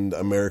 and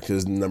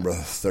America's number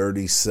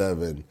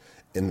 37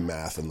 in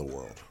math in the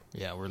world.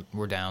 Yeah,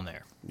 we're down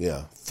there.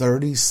 Yeah,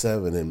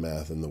 37 in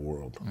math in the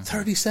world.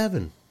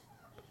 37.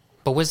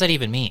 But what does that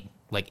even mean?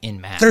 Like in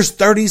math? There's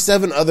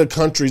 37 other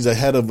countries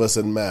ahead of us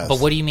in math. But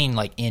what do you mean,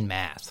 like in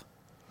math?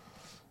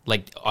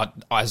 Like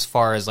as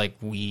far as like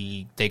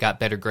they got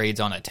better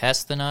grades on a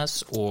test than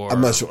us, or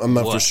I'm not sure. I'm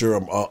not for sure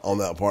on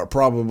that part.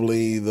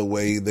 Probably the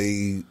way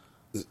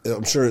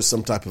I'm sure it's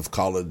some type of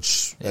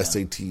college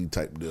SAT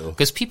type deal.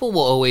 Because people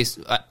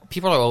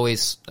are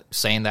always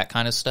saying that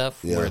kind of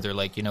stuff where they're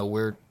like,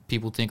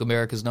 people think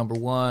America's number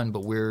one,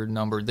 but we're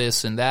number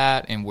this and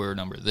that, and we're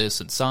number this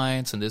in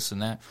science and this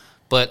and that.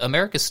 But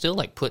America's still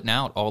like putting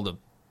out all the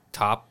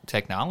top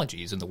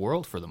technologies in the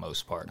world for the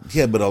most part.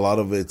 Yeah, but a lot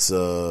of it's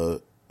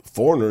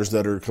foreigners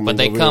that are coming. But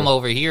they over come here.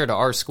 over here to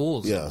our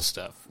schools and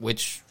stuff,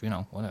 which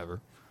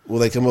whatever. Well,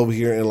 they come over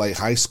here in like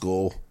high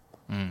school.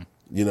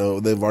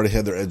 They've already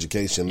had their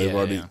education. They've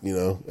already,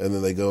 and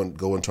then they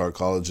go into our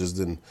colleges.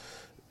 And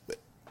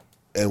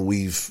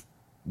we're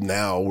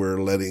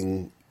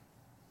letting.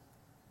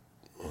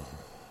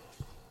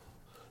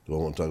 Do I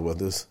want to talk about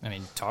this? I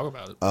mean, talk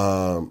about it.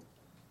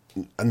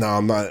 No,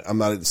 I'm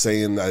not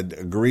saying I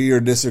agree or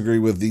disagree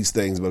with these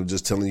things, but I'm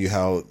just telling you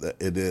how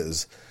it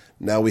is.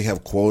 Now we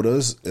have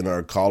quotas in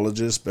our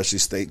colleges, especially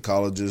state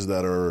colleges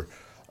that are,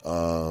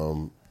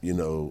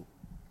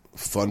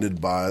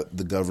 funded by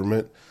the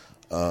government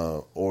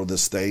or the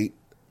state,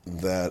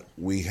 that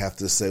we have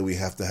to say we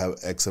have to have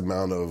X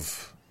amount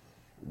of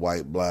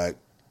white, black,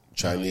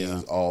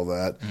 Chinese, all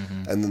that.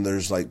 And then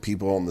there's like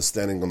people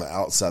standing on the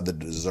outside that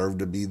deserve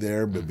to be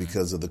there, but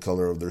because of the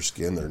color of their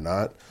skin, they're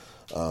not.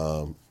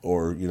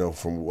 Or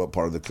from what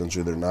part of the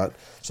country they're not.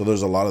 So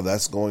there's a lot of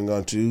that's going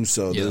on too.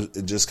 So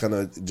it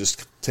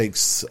just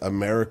takes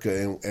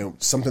America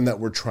and something that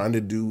we're trying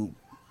to do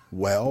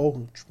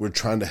well. We're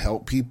trying to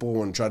help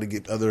people and try to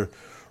get other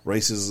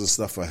races and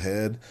stuff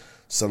ahead.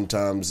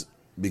 Sometimes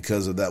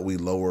because of that, we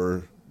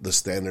lower the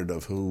standard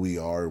of who we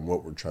are and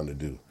what we're trying to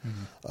do.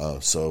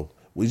 So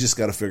we just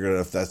got to figure out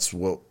if that's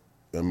what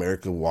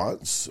America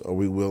wants. Are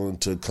we willing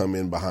to come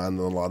in behind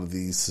a lot of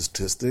these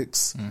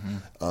statistics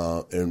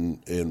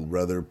and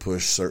rather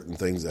push certain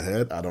things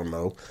ahead? I don't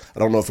know. I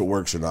don't know if it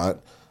works or not.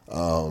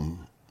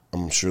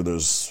 I'm sure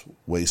there's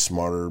way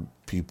smarter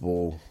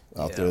people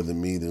out there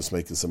than me that's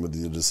making some of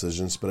the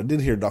decisions. But I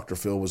did hear Dr.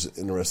 Phil was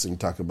interesting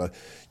talking about,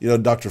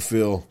 Dr.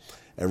 Phil,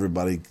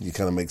 everybody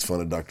kind of makes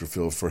fun of Dr.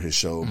 Phil for his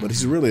show, but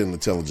he's really an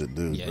intelligent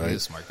dude, right? He's a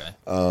smart guy.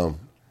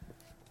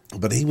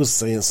 But he was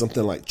saying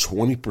something like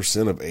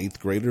 20% of 8th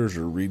graders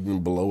are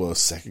reading below a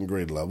 2nd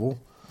grade level.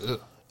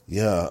 Ugh.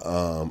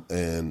 Yeah,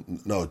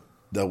 and no,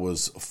 that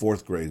was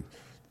 4th grade.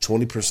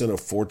 20%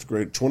 of 4th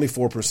grade,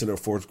 24% of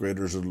 4th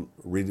graders are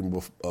reading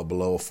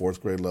below a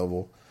 4th grade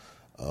level.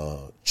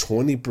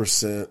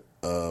 20%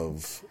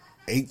 of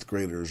 8th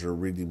graders are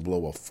reading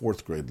below a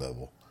 4th grade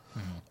level,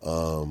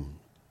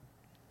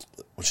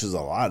 which is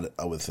a lot,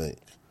 I would think.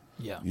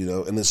 Yeah.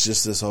 And it's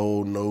just this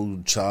whole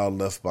no child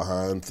left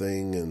behind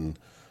thing, and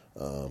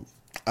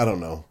I don't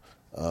know.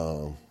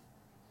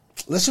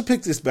 Let's just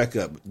pick this back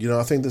up.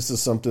 I think this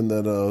is something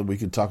that we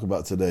could talk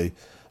about today.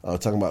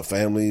 Talking about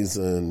families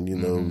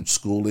and,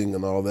 schooling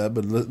and all that.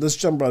 But let's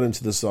jump right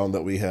into the song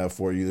that we have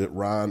for you.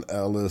 Ryan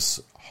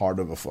Ellis, Heart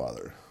of a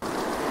Father.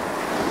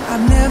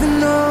 I've never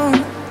known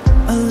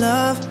a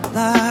love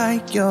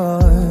like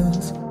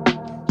yours.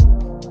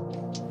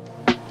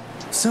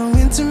 So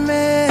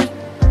intimate,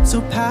 so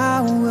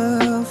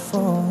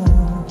powerful.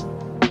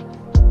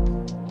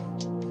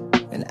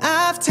 And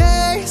I've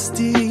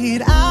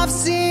tasted, I've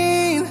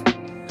seen,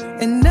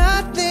 and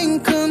nothing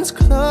comes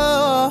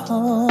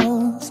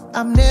close.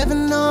 I've never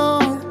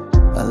known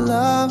a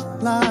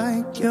love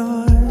like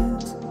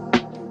yours.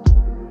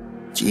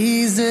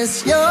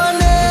 Jesus, your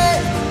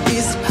name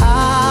is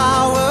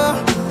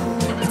power.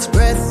 It's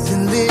breath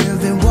and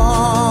living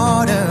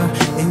water.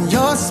 And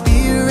your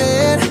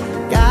spirit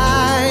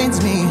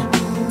guides me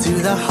to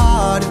the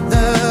heart of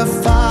the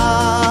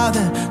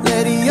Father.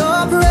 Let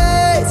your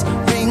praise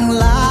ring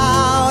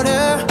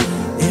louder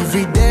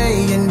every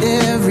day and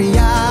every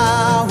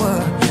hour.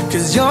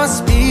 'Cause your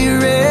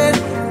spirit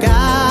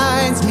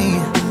guides me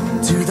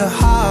to the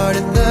heart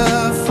of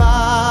the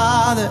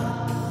Father.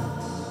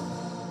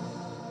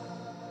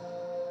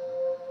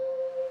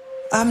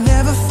 I've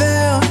never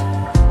felt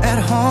at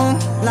home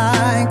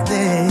like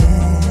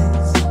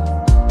this.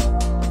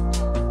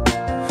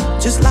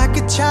 Just like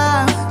a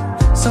child,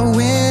 so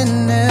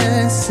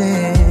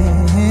innocent.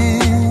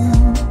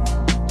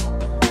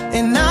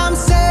 And I'm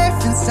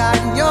safe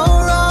inside your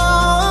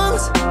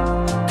arms,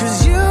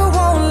 'cause you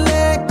won't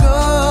let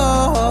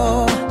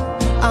go.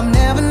 I've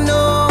never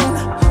known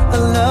a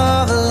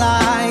love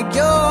like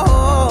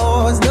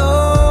yours, no.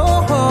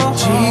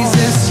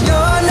 Jesus,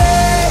 your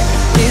name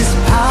is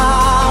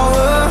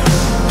power.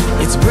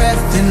 It's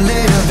breath and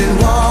living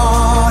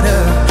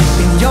water.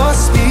 And your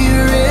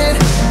spirit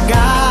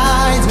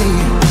guides me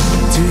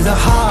to the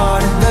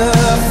heart of the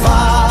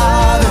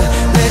Father.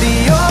 Let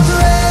your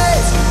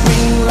praise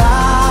ring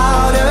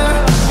louder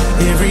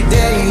every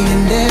day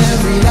and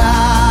every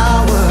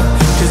hour.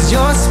 'Cause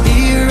your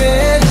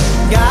spirit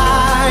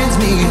guides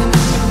me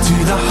to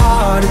the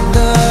heart of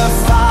the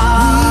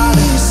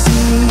Father. We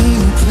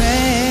sing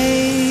praise.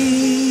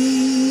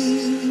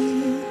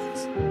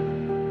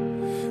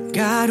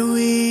 God,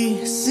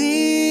 we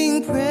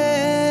sing praise.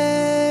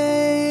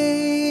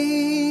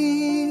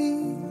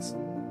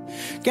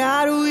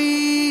 God,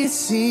 we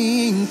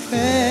sing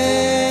praise.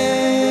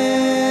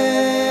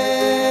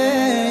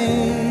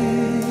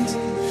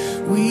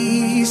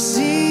 We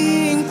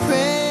sing praise.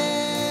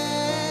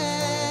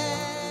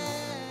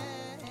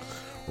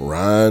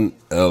 Ryan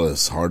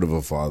Ellis, Heart of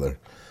a Father.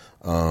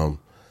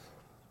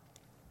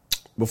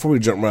 Before we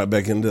jump right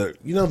back into it,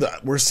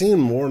 that we're seeing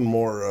more and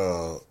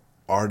more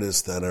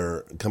artists that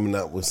are coming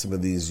out with some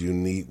of these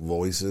unique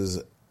voices.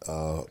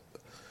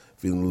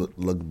 If you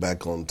look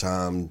back on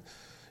time,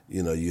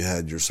 you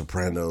had your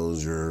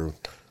sopranos,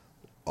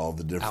 all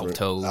the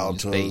different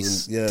altos,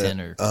 bass,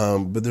 tenor.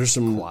 But there's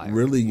some choir.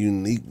 really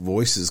unique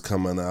voices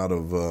coming out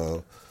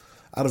of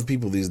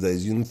people these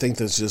days. You think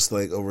that's just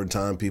like over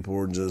time people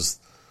were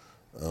just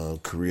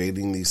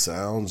creating these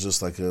sounds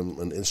just like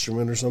an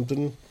instrument or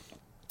something?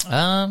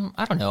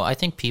 I don't know. I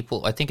think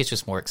it's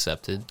just more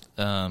accepted.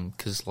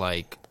 'Cause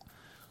like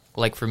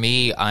for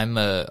me,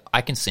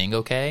 I can sing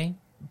okay,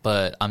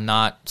 but I'm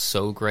not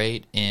so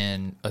great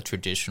in a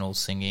traditional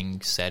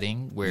singing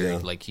setting where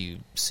like you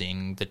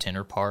sing the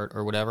tenor part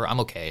or whatever. I'm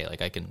okay.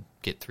 Like I can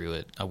get through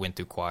it. I went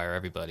through choir,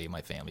 everybody in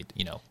my family,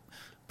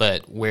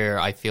 but where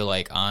I feel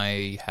like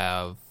I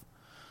have,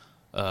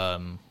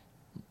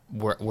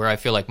 where I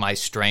feel like my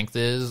strength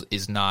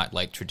is not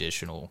like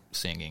traditional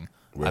singing.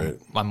 Right.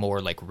 I'm more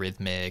like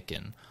rhythmic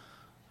and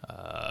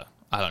I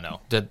don't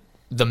know,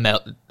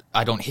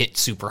 I don't hit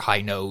super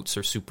high notes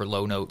or super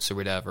low notes or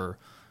whatever.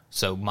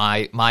 So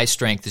my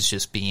strength is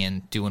just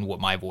doing what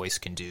my voice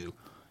can do.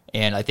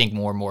 And I think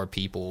more and more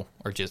people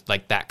are just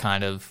like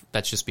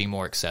that's just being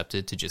more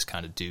accepted to just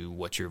kind of do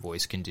what your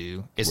voice can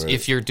do. Right.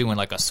 If you're doing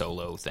like a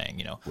solo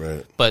thing,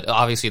 Right. But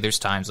obviously there's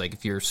times like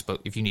if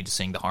you need to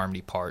sing the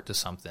harmony part to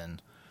something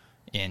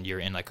and you're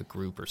in like a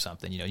group or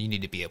something, you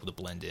need to be able to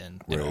blend in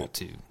and all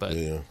too. But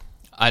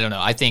I don't know.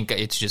 I think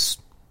it's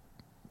just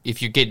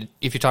if you're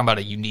talking about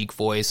a unique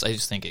voice, I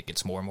just think it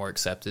gets more and more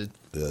accepted.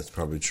 Yeah, that's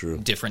probably true.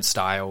 Different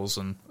styles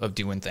of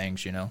doing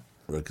things, you know.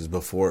 Because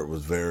before it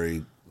was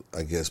very,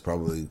 I guess,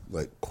 probably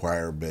like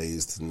choir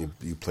based, and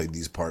you played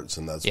these parts,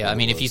 and that's I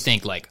mean, if you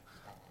think like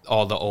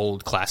all the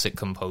old classic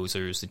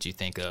composers that you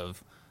think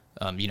of,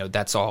 you know,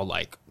 that's all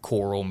like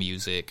choral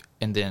music,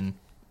 and then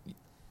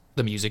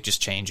the music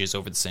just changes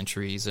over the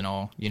centuries and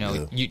all. You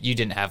know, you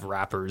didn't have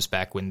rappers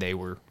back when they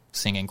were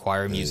singing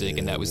choir music,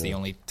 and that was the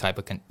only type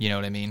of, you know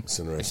what I mean? It's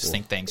interesting. I just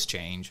think things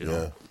change.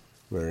 All.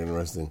 Very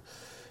interesting.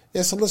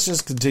 Yeah, so let's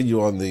just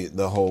continue on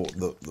the whole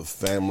the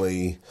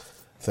family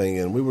thing,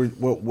 and we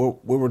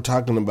were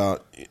talking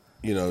about,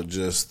 you know,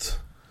 just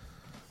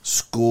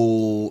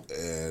school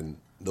and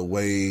the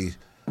way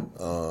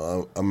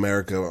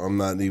America. I'm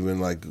not even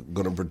like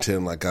going to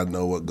pretend like I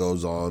know what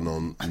goes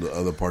on the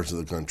other parts of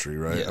the country,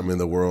 right? Yeah. I mean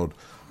the world,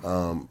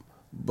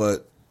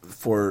 but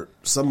for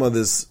some of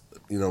this,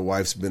 you know,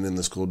 wife's been in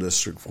the school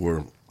district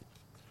for,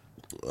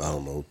 I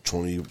don't know,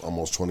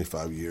 almost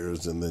 25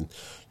 years, and then,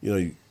 you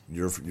know,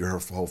 your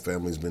whole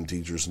family's been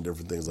teachers and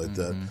different things like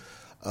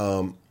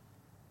that.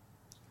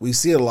 We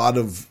see a lot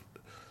of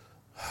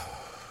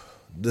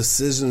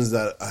decisions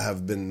that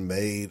have been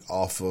made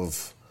off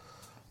of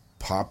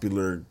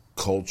popular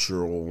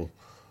cultural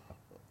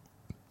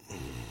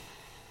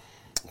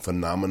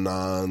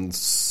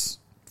phenomenons,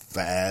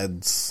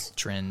 fads,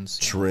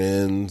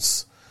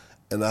 trends.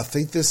 And I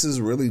think this is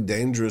really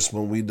dangerous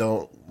when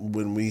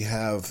we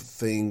have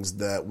things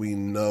that we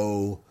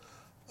know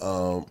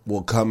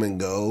will come and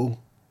go,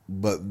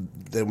 but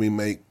then we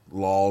make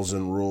laws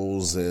and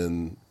rules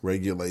and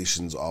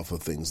regulations off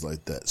of things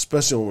like that,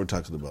 especially when we're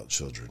talking about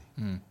children.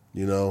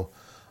 You know,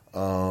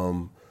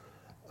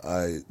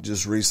 I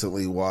just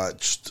recently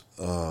watched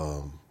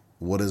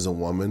What is a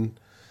Woman?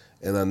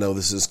 And I know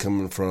this is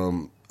coming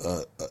from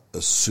a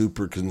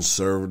super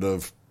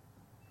conservative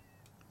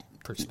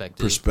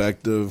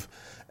perspective,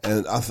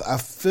 and I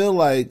feel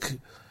like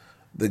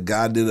the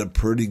guy did a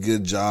pretty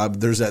good job.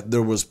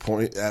 There was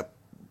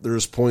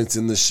points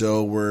in the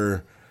show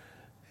where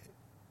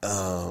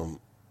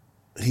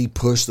he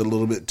pushed a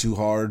little bit too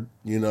hard.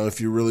 You know,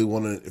 if you really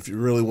want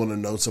to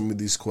know some of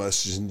these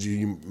questions,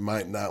 you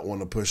might not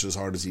want to push as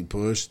hard as he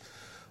pushed.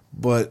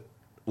 But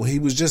he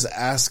was just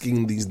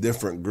asking these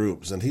different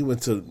groups, and he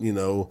went to, you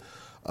know,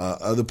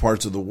 other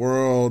parts of the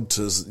world,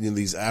 to, you know,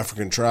 these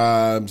African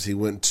tribes. He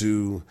went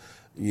to,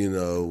 you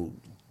know,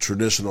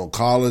 traditional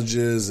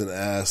colleges and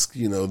asked,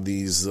 you know,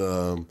 these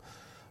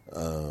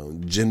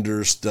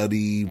gender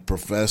study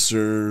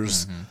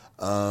professors.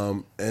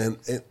 And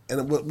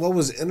what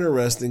was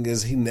interesting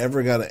is he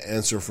never got an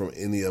answer from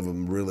any of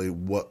them really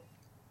what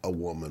a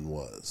woman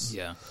was.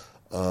 Yeah.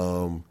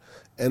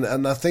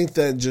 And I think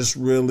that just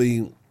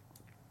really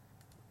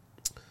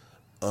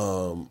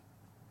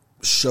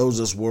shows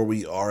us where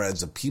we are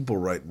as a people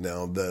right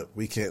now, that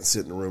we can't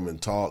sit in a room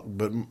and talk.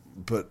 But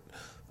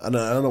I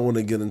don't want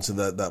to get into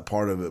that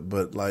part of it.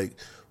 But like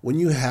when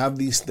you have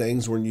these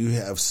things, when you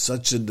have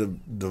such a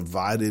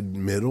divided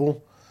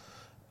middle,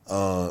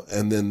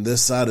 and then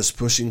this side is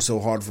pushing so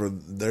hard for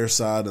their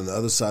side and the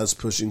other side is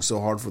pushing so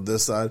hard for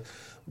this side,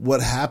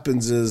 what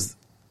happens is,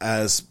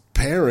 as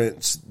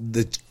parents,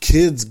 the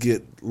kids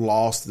get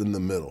lost in the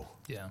middle.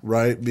 Yeah.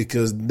 Right?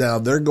 Because now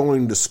they're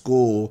going to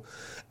school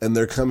and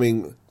they're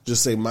coming,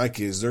 just say my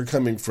kids, they're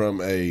coming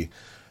from a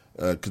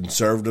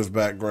conservative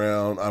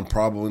background. I'm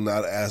probably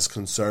not as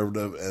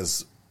conservative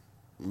as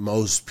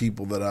most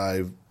people that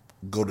I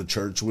go to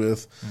church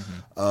with.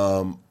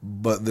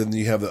 But then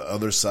you have the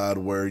other side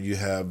where you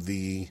have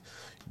the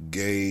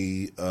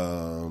gay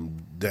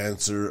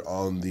dancer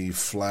on the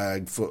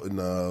flag foot,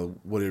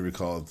 whatever you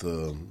call it,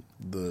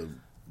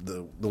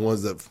 the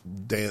ones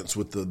that dance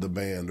with the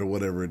band or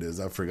whatever it is.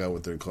 I forgot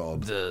what they're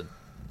called.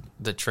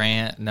 The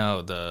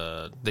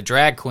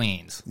drag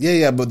queens.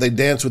 Yeah, but they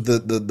dance with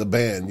the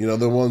band. You know,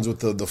 the ones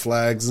with the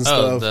flags and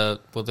stuff.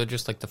 They're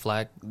just like the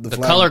flag. The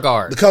color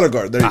guard. The color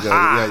guard. There you go.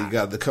 Yeah, you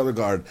got the color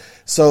guard.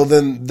 So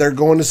then they're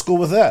going to school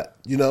with that.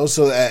 You know,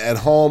 so at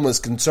home it's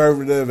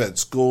conservative. At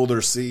school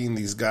they're seeing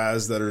these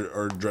guys that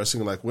are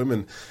dressing like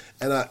women.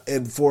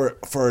 And for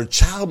a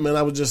child, man,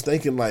 I was just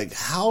thinking, like,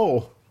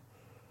 how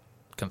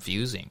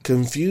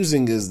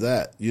confusing is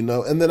that? You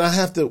know, and then I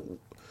have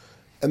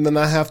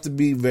to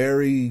be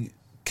very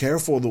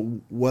careful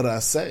what I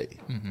say,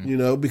 you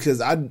know,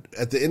 because at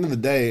the end of the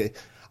day,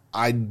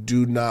 I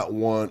do not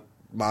want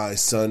my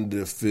son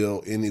to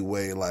feel any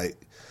way like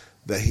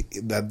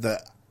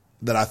that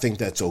I think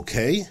that's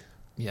okay.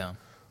 Yeah.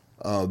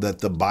 That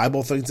the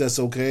Bible thinks that's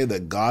okay,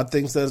 that God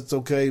thinks that's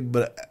okay.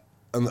 But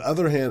on the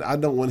other hand, I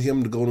don't want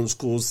him to go to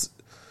schools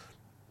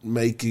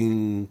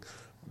making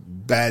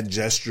bad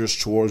gestures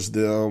towards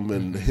them,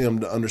 and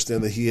him to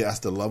understand that he has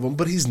to love them.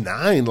 But he's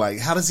 9. Like,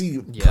 how does he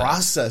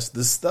process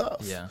this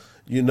stuff? Yeah.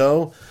 You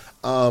know?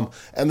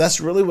 And that's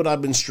really what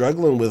I've been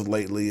struggling with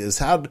lately, is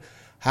how,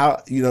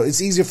 you know,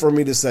 it's easier for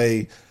me to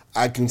say,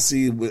 I can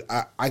see,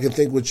 I can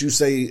think what you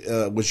say,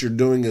 what you're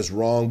doing is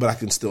wrong, but I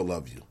can still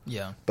love you.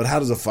 Yeah. But how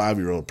does a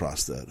 5-year-old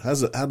process that?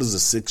 How does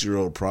a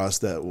 6-year-old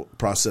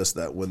process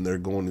that when they're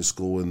going to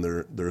school and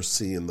they're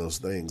seeing those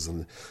things?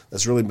 And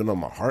that's really been on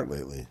my heart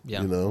lately.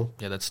 Yeah. You know?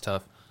 Yeah, that's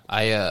tough.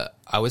 I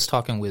was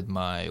talking with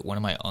one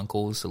of my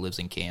uncles who lives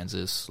in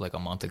Kansas like a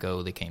month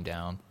ago. They came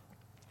down,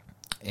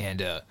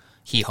 and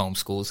he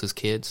homeschools his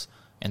kids.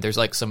 And there's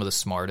like some of the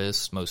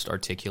smartest, most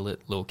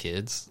articulate little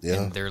kids.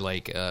 Yeah. And they're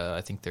like,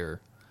 I think they're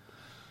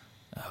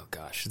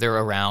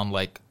around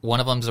like, one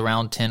of them's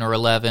around 10 or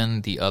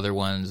 11. The other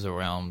one's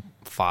around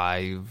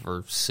 5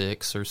 or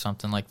 6 or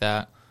something like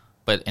that.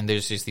 And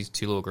there's just these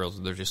 2 little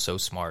girls. They're just so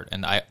smart.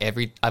 And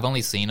I've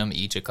only seen them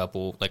each a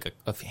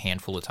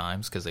handful of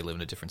times because they live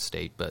in a different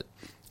state. But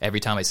every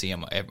time I see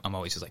them, I'm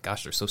always just like,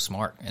 gosh, they're so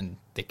smart. And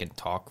they can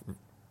talk.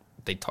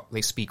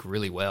 They speak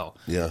really well.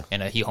 Yeah.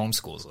 And he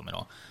homeschools them and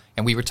all.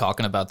 And we were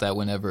talking about that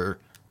whenever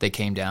they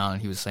came down,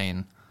 and he was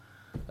saying,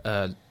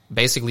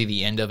 basically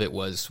the end of it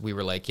was, we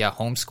were like, yeah,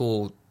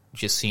 homeschool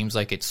just seems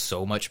like it's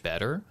so much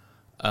better,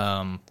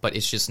 but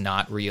it's just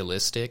not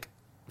realistic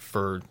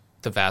for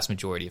the vast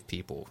majority of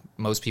people.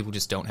 Most people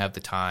just don't have the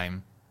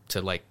time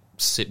to like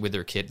sit with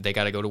their kid. They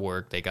got to go to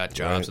work. They got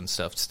jobs and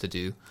stuff to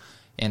do.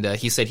 And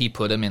he said he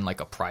put them in like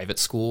a private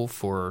school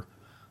for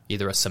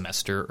either a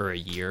semester or a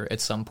year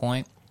at some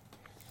point.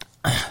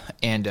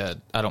 And I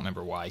don't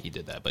remember why he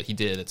did that, but he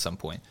did at some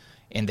point.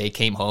 And they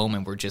came home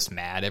and were just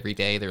mad every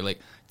day. They're like,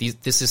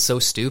 this is so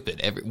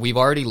stupid. We've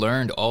already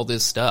learned all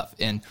this stuff.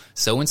 And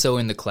so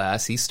in the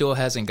class, he still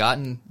hasn't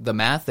gotten the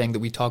math thing that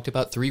we talked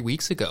about 3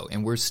 weeks ago.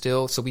 And we're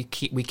still, so we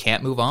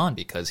can't move on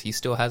because he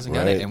still hasn't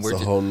got it. And we're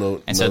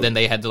so then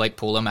they had to like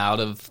pull him out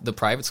of the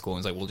private school.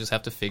 And it's like, we'll just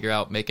have to figure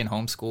out making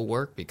homeschool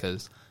work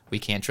because we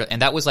can't trust.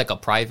 And that was like a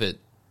private,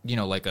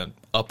 like an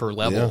upper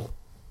level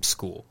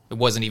school. It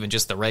wasn't even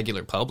just the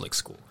regular public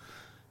school.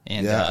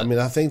 And I mean,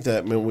 I think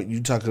that, when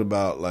you're talking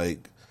about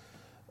like,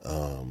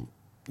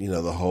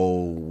 the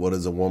whole what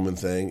is a woman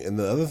thing, and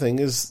the other thing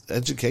is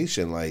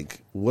education.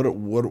 Like, what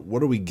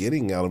are we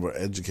getting out of our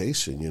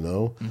education?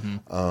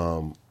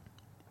 Mm-hmm.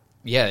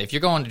 If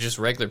you're going to just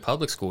regular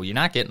public school, you're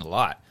not getting a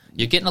lot.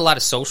 You're getting a lot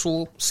of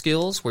social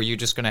skills where you're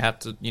just going to have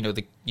to,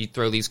 you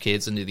throw these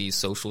kids into these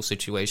social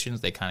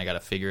situations. They kind of got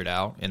to figure it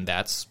out, and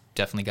that's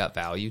definitely got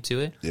value to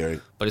it. Yeah.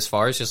 But as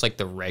far as just like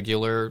the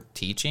regular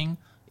teaching,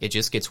 it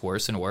just gets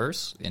worse and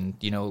worse. And,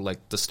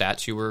 like the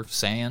stats you were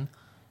saying,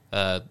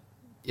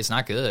 it's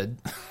not good.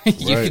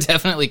 You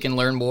definitely can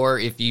learn more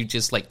if you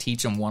just like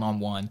teach them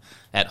one-on-one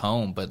at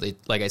home. But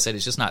like I said,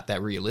 it's just not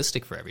that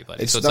realistic for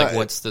everybody. So it's like,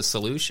 what's the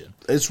solution?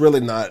 It's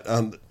really not.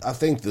 I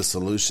think the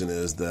solution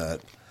is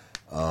that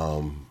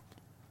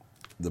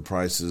the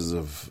prices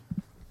of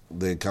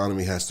the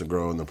economy has to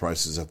grow and the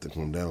prices have to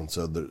come down.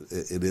 So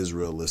it is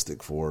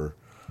realistic for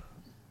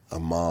a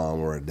mom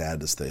or a dad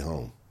to stay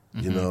home.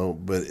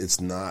 Mm-hmm. But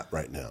it's not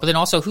right now. But then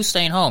also, who's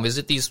staying home? Is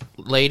it these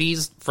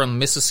ladies from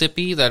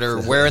Mississippi that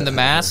are wearing the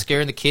mask,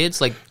 scaring the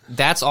kids? Like,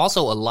 that's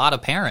also a lot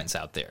of parents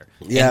out there.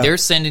 Yeah. And they're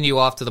sending you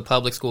off to the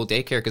public school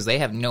daycare because they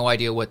have no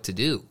idea what to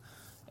do.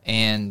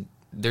 And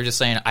they're just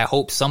saying, I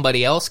hope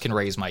somebody else can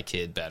raise my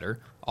kid better.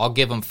 I'll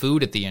give them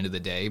food at the end of the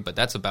day, but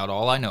that's about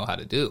all I know how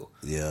to do.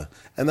 Yeah.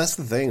 And that's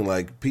the thing.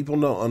 Like, people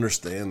don't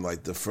understand,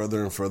 like, the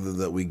further and further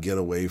that we get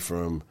away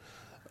from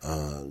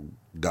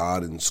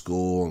God in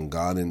school and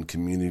God in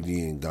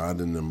community and God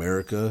in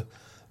America,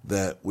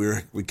 that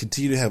we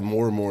continue to have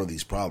more and more of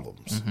these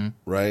problems,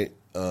 right?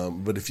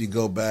 But if you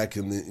go back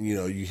and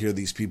you hear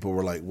these people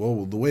were like,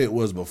 well, the way it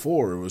was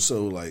before, it was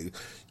so like,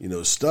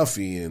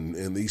 stuffy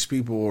and these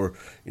people were,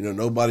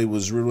 nobody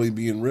was really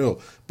being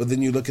real. But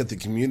then you look at the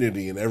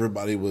community and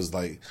everybody was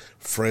like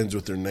friends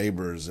with their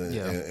neighbors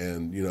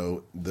and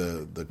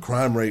the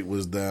crime rate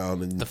was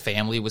down and the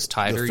family was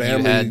tighter. You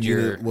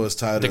had was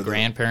tighter. The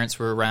grandparents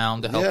were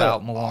around to help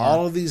out more.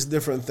 All of these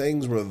different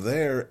things were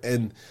there.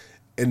 And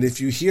if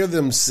you hear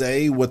them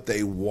say what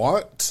they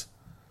want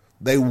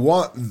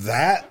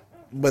that.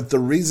 But the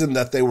reason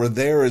that they were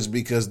there is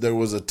because there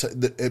was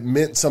it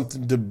meant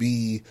something to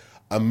be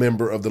a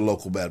member of the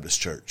local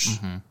Baptist church.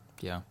 Mm-hmm.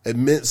 Yeah, it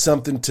meant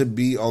something to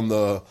be on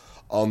the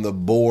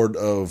board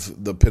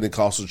of the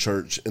Pentecostal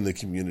church in the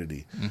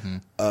community.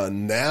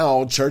 Mm-hmm.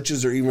 Now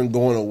churches are even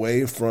going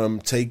away from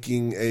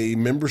taking a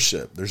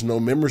membership. There's no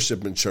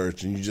membership in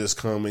church, and you just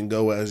come and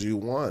go as you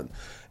want.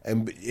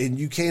 And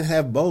you can't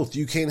have both.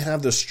 You can't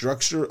have the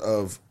structure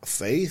of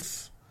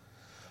faith.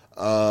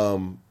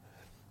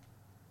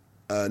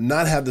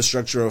 Not have the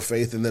structure of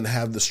faith and then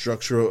have the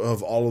structure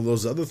of all of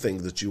those other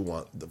things that you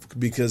want.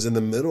 Because in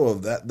the middle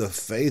of that, the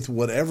faith,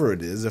 whatever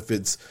it is, if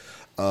it's,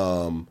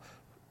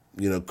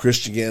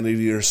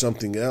 Christianity or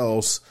something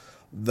else,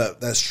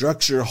 that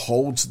structure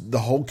holds the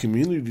whole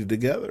community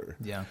together.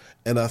 Yeah.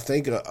 And I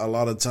think a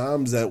lot of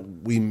times that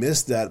we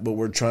miss that, but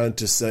we're trying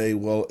to say,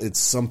 well, it's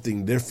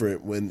something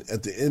different when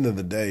at the end of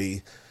the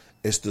day,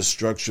 it's the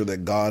structure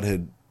that God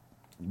had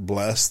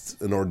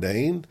blessed and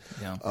ordained,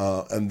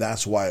 and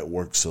that's why it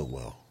works so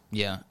well.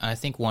 Yeah, I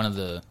think one of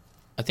the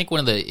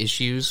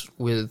issues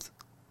with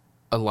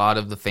a lot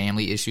of the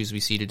family issues we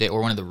see today,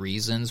 or one of the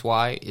reasons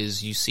why,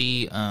 is you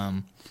see,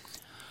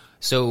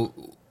 so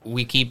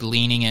we keep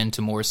leaning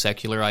into more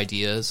secular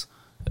ideas.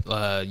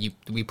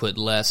 We put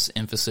less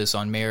emphasis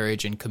on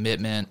marriage and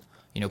commitment.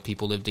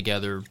 People live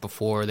together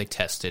before they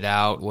test it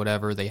out,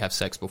 whatever. They have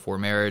sex before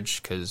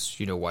marriage because,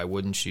 why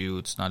wouldn't you?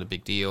 It's not a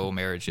big deal.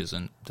 Marriage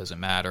doesn't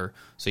matter.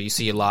 So you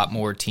see a lot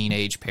more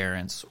teenage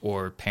parents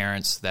or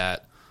parents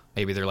that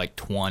maybe they're like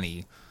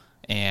 20.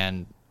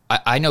 And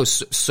I know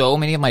so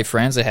many of my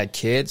friends that had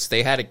kids,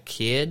 they had a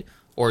kid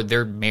or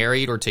they're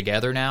married or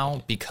together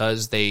now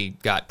because they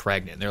got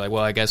pregnant. They're like,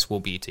 well, I guess we'll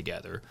be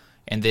together.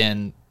 And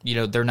then,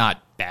 they're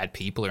not bad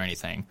people or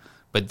anything,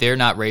 but they're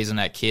not raising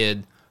that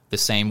kid the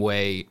same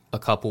way a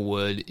couple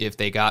would if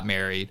they got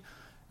married,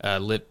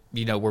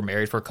 were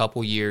married for a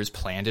couple years,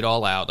 planned it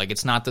all out. Like,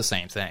 it's not the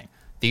same thing.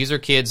 These are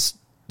kids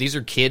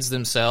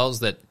themselves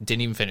that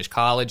didn't even finish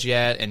college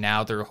yet, and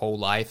now their whole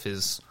life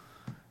is,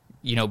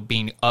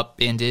 being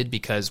upended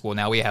because, well,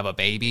 now we have a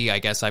baby. I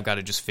guess I've got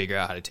to just figure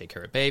out how to take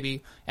care of a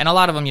baby. And a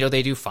lot of them,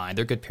 they do fine.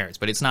 They're good parents,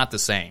 but it's not the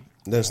same.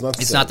 It's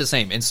not the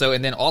same.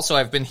 And then also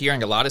I've been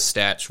hearing a lot of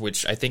stats,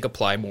 which I think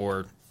apply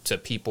more to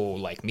people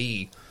like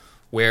me,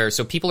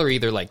 so people are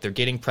either like they're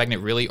getting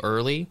pregnant really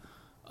early,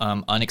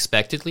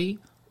 unexpectedly,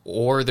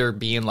 or they're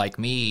being like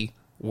me,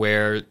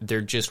 where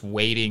they're just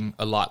waiting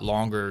a lot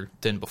longer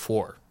than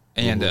before.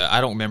 And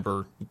I don't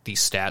remember these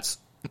stats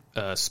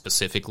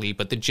specifically,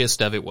 but the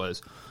gist of it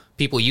was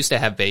people used to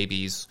have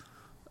babies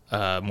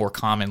more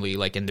commonly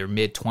like in their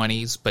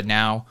mid-20s, but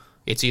now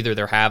it's either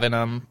they're having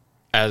them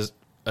as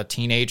a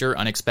teenager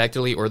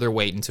unexpectedly, or they're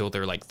waiting until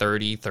they're like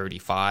 30,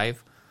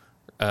 35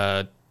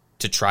 to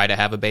try to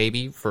have a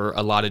baby for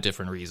a lot of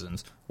different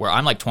reasons. Where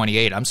I'm like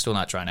 28, I'm still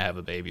not trying to have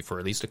a baby for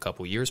at least a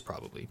couple years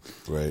probably.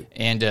 Right.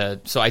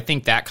 And so I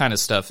think that kind of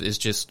stuff is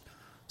just...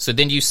 So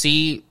then you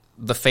see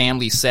the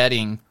family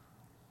setting,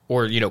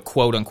 or,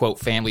 quote-unquote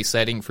family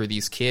setting for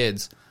these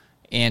kids,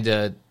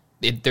 and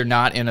they're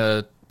not in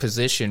a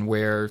position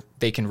where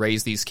they can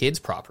raise these kids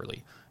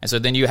properly. And so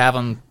then you have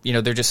them,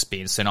 they're just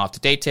being sent off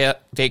to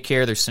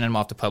daycare, they're sending them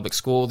off to public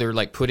school, they're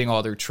like putting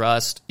all their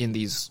trust in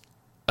these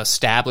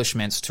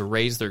establishments to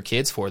raise their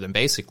kids for them,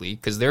 basically,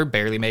 because they're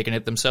barely making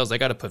it themselves. They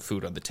got to put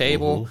food on the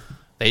table.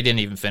 They didn't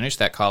even finish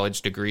that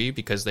college degree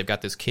because they've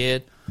got this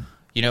kid,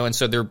 and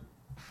so they're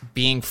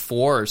being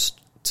forced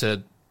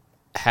to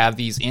have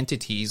these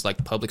entities like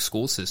the public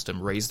school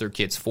system raise their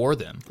kids for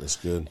them. That's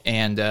good.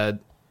 And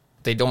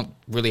they don't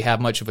really have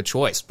much of a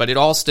choice. But it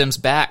all stems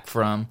back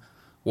from,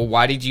 well,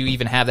 why did you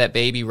even have that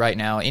baby right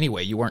now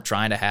anyway? You weren't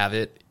trying to have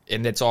it.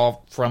 And it's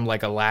all from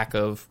like a lack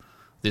of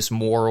this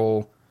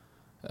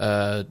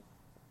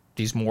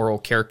these moral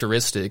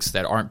characteristics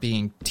that aren't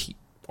being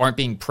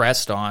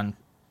pressed on,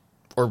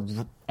 or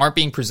aren't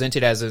being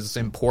presented as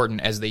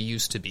important as they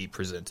used to be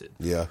presented.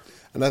 Yeah,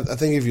 and I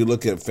think if you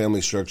look at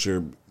family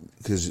structure,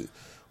 because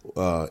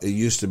it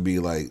used to be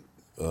like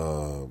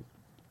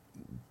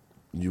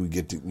you would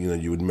get to,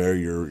 you would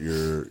marry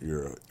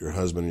your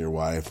husband and your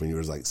wife when you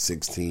was like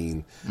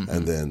 16,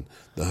 and then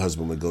the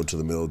husband would go to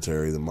the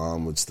military, the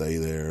mom would stay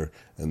there,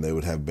 and they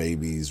would have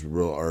babies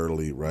real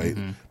early, right?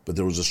 But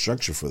there was a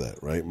structure for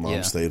that, right?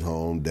 Mom stayed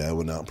home, dad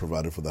went out and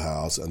provided for the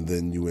house, and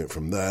then you went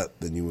from that,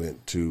 then you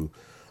went to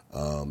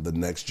the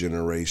next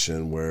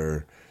generation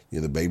where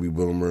the baby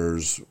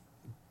boomers,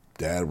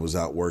 dad was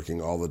out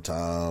working all the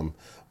time,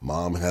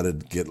 mom had to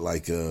get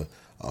like a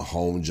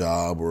home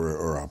job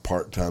or a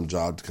part-time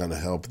job to kind of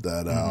help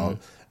that out.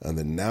 And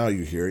then now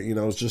you hear,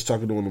 I was just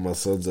talking to one of my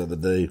sons the other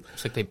day.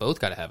 It's like they both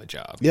got to have a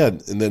job. Yeah,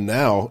 and then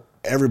now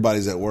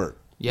everybody's at work.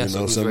 Yeah, so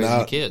who's raising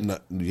the kid?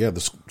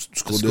 The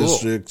school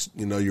districts,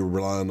 you're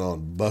relying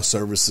on bus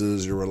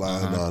services, you're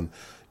relying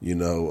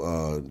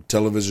on,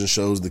 television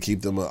shows to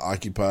keep them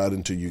occupied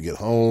until you get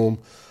home.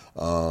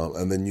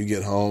 And then you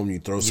get home, you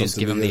throw something together. Just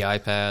give them the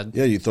iPad.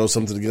 Yeah, you throw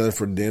something together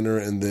for dinner,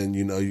 and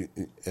then,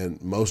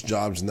 and most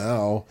jobs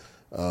now,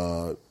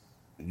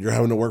 you're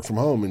having to work from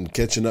home and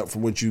catching up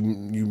from what you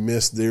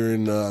missed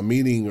during a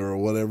meeting or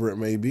whatever it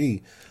may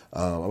be.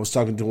 I was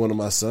talking to one of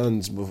my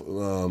sons,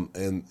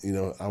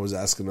 and I was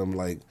asking him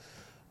like,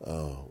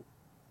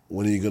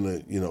 when are you gonna,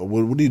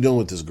 what are you doing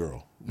with this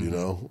girl?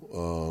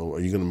 Are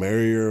you gonna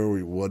marry her or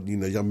what?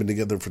 Y'all been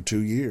together for 2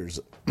 years,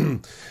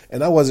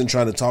 and I wasn't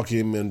trying to talk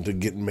him into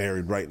getting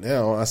married right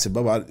now. I said,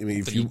 Bubba,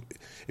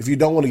 if you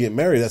don't want to get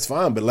married, that's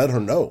fine, but let her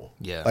know.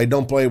 Yeah, like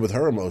don't play with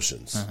her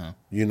emotions.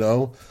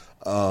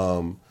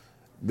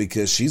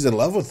 Because she's in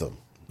love with him.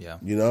 Yeah.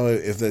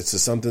 If that's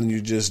something you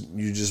just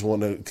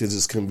want to, because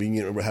it's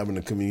convenient, or we're having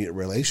a convenient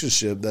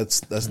relationship,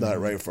 that's not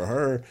right for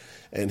her.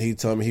 And he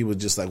told me, he was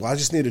just like, well, I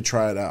just need to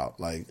try it out.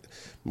 Like,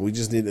 we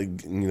just need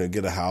to,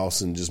 get a house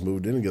and just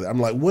move in together.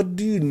 I'm like, what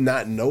do you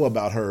not know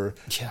about her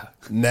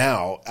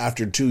now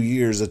after 2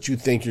 years that you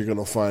think you're going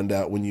to find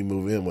out when you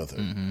move in with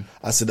her?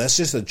 I said, that's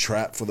just a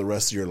trap for the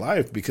rest of your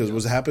life, because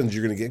what happens,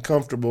 you're going to get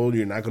comfortable.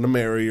 You're not going to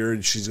marry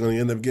her. She's going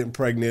to end up getting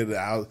pregnant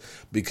out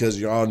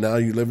because you're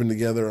living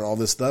together and all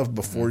this stuff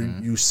before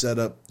you set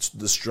up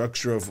the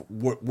structure of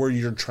where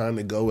you're trying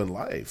to go in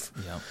life.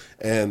 Yeah.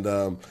 And,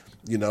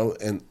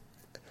 and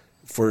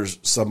for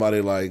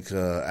somebody like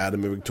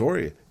Adam and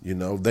Victoria. You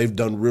know, they've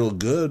done real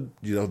good.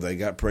 You know, they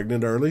got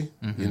pregnant early,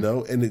 you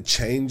know, and it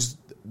changed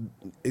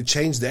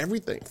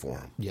everything for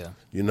them. Yeah.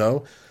 You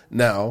know,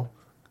 now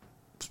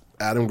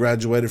Adam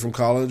graduated from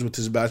college with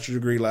his bachelor's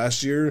degree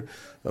last year.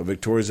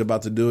 Victoria's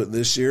about to do it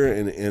this year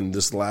in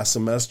this last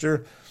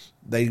semester.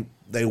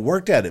 They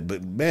worked at it,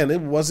 but man,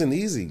 it wasn't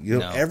easy. You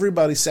know,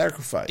 everybody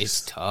sacrificed.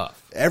 It's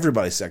tough.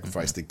 Everybody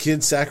sacrificed. The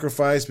kids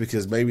sacrificed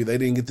because maybe they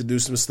didn't get to do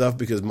some stuff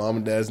because mom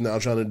and dad's now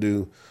trying to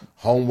do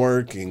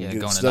homework and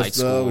get stuff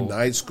done,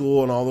 night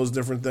school and all those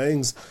different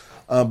things.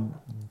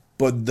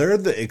 But they're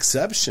the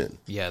exception.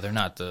 Yeah, they're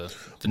not the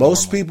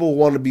most normal. people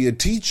want to be a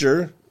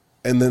teacher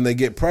and then they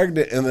get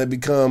pregnant and they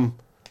become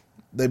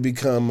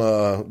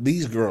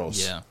these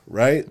girls,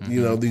 right?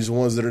 You know, these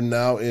ones that are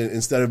now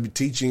instead of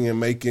teaching and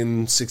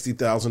making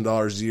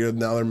 $60,000 a year,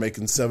 now they're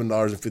making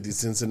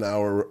 $7.50 an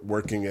hour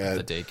working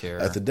at the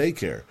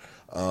daycare.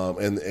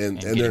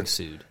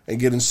 And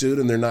getting sued,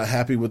 and they're not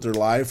happy with their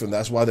life, and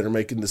that's why they're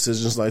making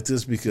decisions like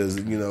this because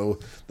you know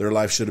their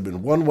life should have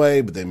been one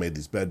way, but they made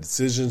these bad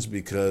decisions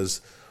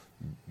because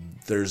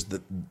there's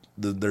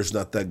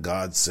not that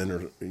God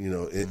center, you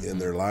know, in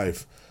their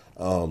life.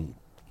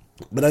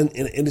 But and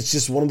it's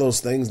just one of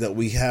those things that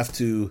we have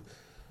to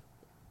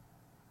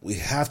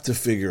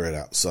figure it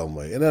out some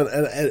way, and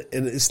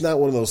it's not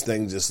one of those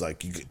things just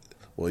like you.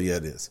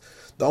 It is.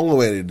 The only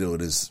way to do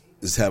it is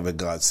have a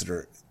God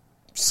centered,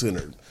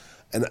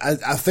 and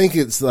I think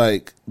it's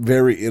like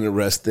very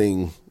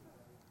interesting,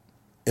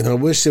 and I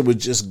wish it would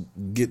just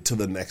get to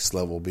the next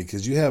level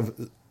because you have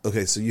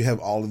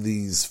all of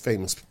these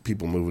famous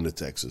people moving to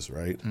Texas,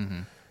 right?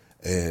 Mm-hmm.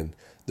 And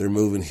they're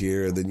moving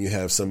here, and then you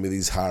have some of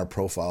these higher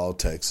profile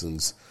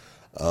Texans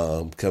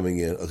coming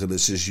in. Okay,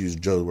 let's just use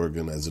Joe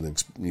Rogan as an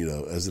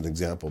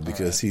example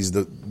because he's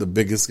the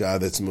biggest guy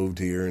that's moved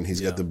here, and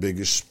he's got the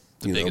biggest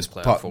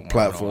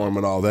platform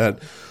and all that.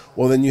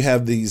 Well, then you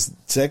have these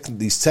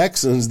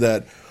Texans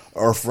that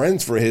are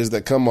friends for his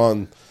that come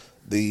on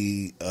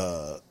the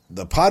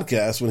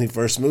podcast when he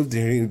first moved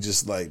here. He was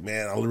just like,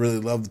 man, I really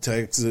love the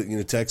Texas. You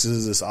know,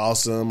 Texas is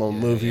awesome. I'll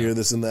move here,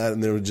 this and that.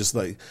 And they were just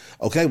like,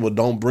 okay, well,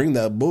 don't bring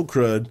that bull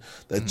crud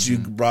that you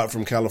brought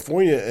from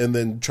California and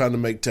then trying to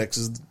make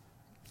Texas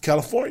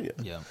California.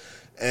 Yeah.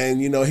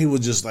 And, you know, he was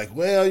just like,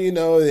 well, you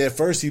know, at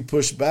first he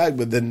pushed back,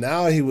 but then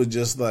now he was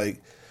just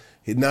like,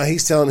 now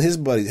he's telling his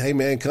buddies, hey,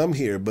 man, come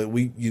here. But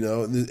we, you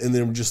know, and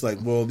then we're just like,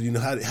 well, you know,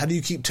 how do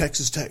you keep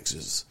Texas?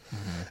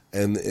 Mm-hmm.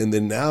 And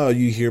then now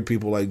you hear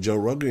people like Joe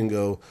Rogan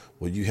go,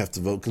 well, you have to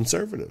vote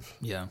conservative.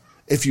 Yeah.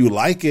 If you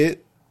like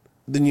it,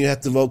 then you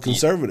have to vote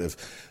conservative.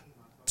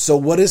 So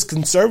what is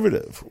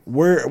conservative?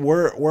 Where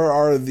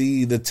are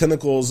the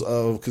tentacles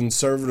of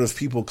conservative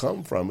people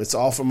come from? It's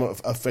all from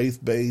a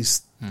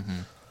faith-based,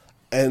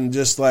 and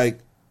just like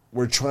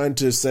we're trying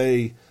to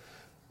say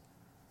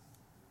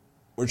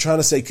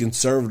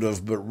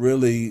conservative, but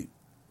really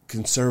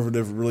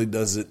conservative really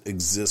doesn't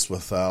exist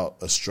without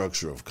a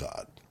structure of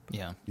God.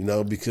 Yeah. You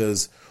know,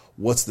 because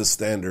what's the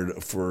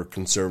standard for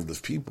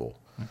conservative people?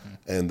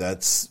 And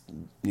that's,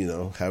 you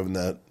know, having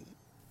that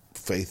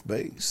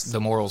faith-based. The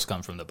morals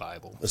come from the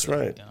Bible. That's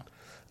right. Yeah.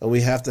 And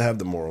we have to have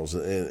the morals.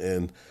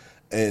 And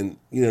you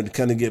know, to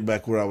kind of get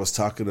back where I was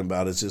talking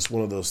about, it's just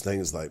one of those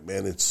things like,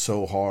 man, it's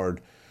so hard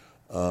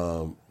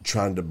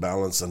trying to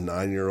balance a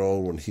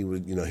 9-year-old when he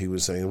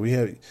was saying, we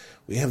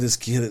have this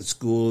kid at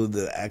school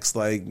that acts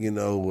like, you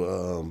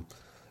know,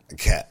 a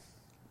cat.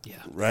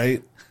 Yeah.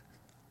 Right?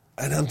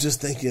 And I'm just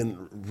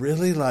thinking,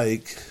 really,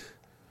 like,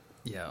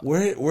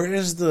 where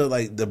is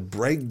the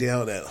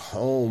breakdown at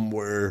home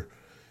where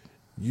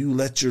you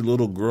let your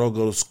little girl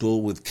go to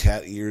school with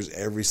cat ears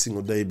every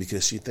single day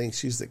because she thinks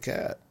she's the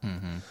cat?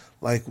 Mm-hmm.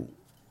 Like,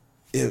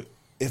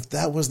 if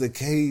that was the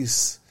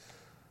case,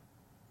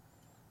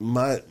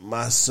 my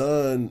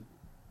son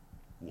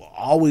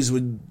always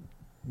would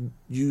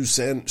use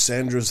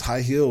Sandra's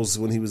high heels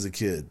when he was a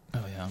kid.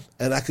 Oh yeah,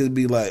 and I could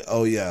be like,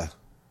 oh yeah,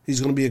 he's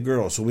going to be a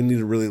girl, so we need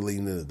to really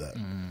lean into that.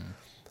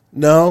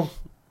 No,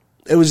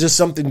 it was just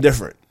something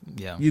different.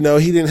 Yeah, you know,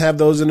 he didn't have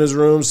those in his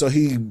room, so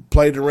he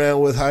played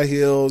around with high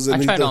heels.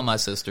 And I tried on my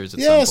sisters.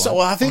 At some point. So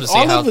I think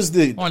all of us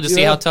did. I wanted to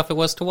see how tough it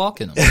was to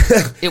walk in them.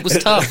 It was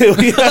tough.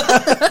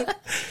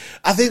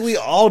 I think we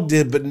all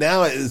did, but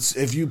now it's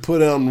if you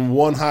put on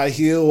one high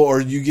heel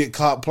or you get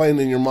caught playing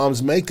in your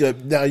mom's makeup,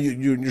 now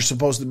you're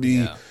supposed to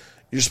be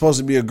you're supposed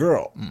to be a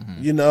girl,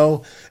 you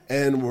know.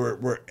 And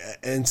we're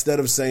instead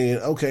of saying,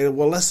 okay,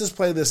 well, let's just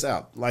play this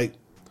out, like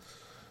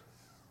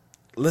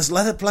let's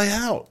let it play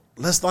out.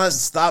 Let's not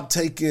stop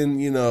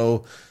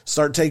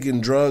start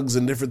taking drugs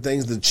and different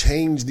things to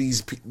change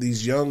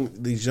these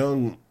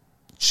young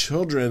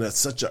children at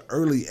such an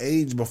early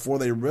age before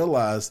they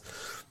realize.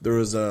 There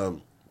was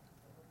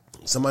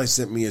somebody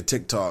sent me a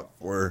TikTok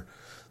where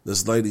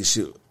this lady,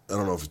 I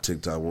don't know if it's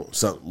TikTok,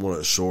 one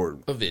of short.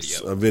 A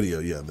video,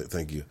 yeah,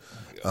 thank you.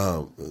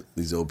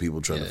 These old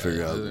people trying to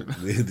figure out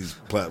these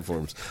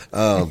platforms.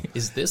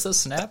 Is this a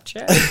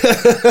Snapchat?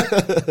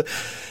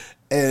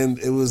 And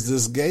it was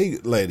this gay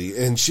lady,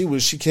 and she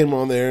came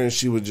on there, and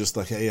she was just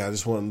like, hey, I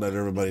just want to let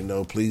everybody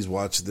know, please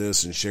watch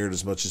this and share it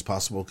as much as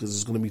possible because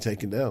it's going to be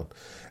taken down.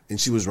 And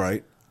she was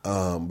right.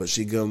 But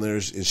she got on there,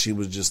 and she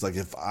was just like,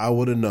 if I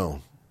would have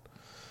known,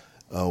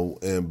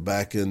 and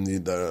back in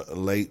the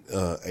late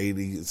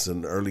 80s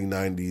and early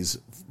 90s,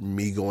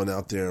 me going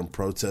out there and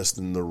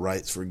protesting the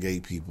rights for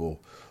gay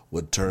people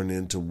would turn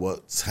into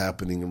what's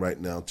happening right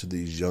now to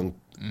these young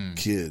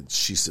kids.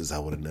 She says, I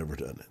would have never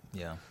done it.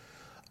 Yeah.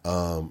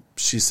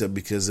 She said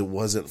because it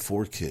wasn't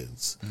for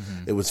kids.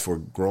 Mm-hmm. It was for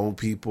grown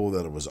people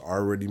that was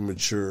already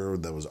mature,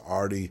 that was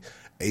already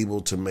able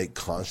to make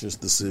conscious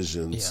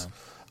decisions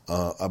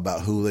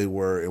about who they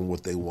were and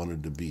what they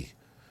wanted to be.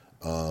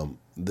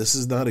 This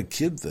is not a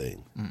kid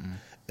thing. Mm-mm.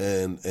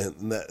 And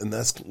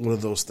that's one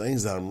of those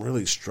things that I'm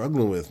really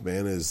struggling with,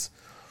 man,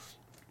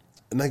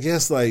 and I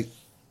guess like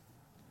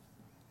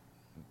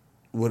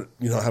what,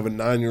 I have a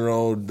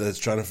 9-year-old that's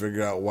trying to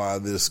figure out why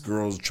this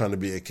girl's trying to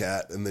be a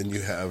cat, and then you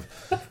have,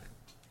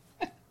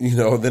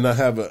 then I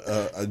have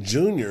a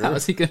junior. How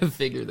is he going to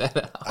figure that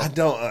out? I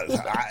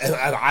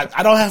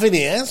don't have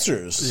any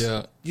answers.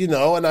 Yeah.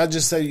 And I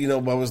just say, I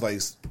was like,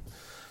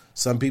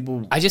 some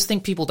people. I just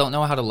think people don't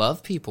know how to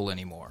love people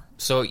anymore.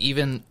 So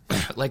even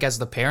like as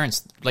the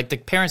parents, like the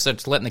parents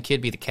that's letting the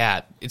kid be the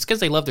cat, it's because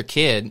they love their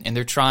kid and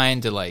they're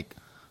trying to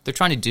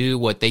do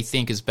what they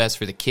think is best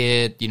for the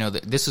kid.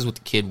 This is what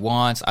the kid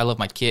wants. I love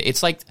my kid.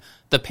 It's like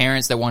the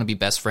parents that want to be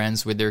best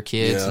friends with their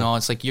kids and all.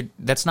 It's like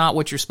that's not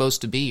what you're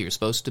supposed to be. You're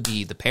supposed to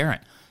be the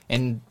parent.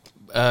 And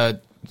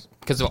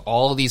because of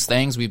all of these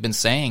things we've been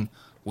saying,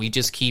 we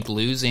just keep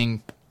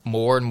losing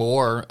more and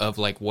more of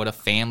like what a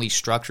family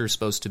structure is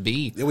supposed to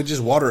be. It would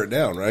just water it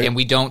down, right? And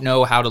we don't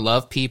know how to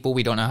love people.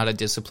 We don't know how to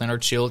discipline our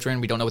children.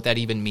 We don't know what that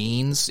even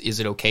means. Is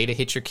it okay to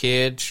hit your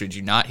kid? Should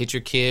you not hit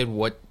your kid?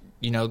 What,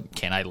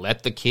 can I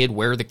let the kid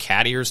wear the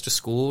cat ears to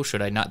school?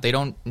 Should I not?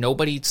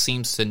 Nobody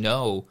seems to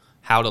know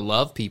how to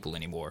love people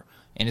anymore.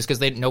 And it's because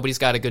nobody's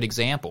got a good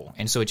example.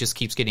 And so it just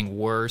keeps getting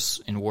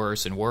worse and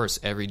worse and worse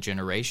every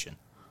generation.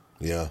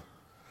 Yeah.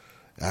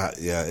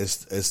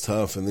 It's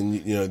tough, and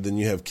then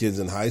you have kids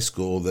in high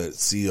school that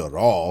see it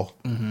all,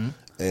 mm-hmm.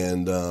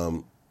 and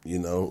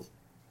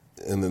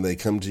and then they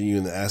come to you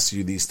and ask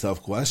you these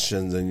tough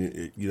questions,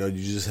 and you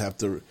just have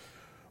to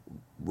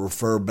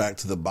refer back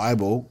to the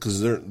Bible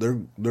because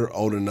they're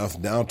old enough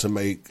now to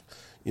make,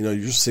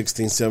 you're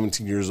 16,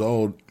 17 years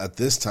old at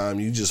this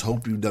time. You just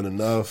hope you've done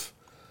enough.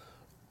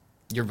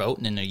 You're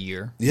voting in a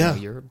year. Yeah,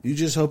 you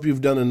just hope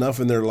you've done enough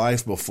in their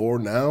life before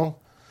now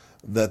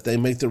that they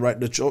make the right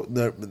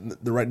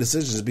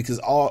decisions, because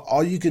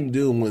all you can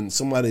do when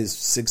somebody's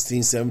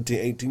 16, 17,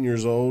 18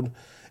 years old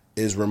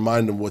is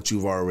remind them what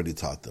you've already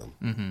taught them,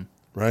 mm-hmm.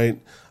 right?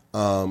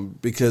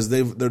 Because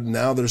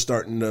they're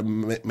starting to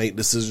make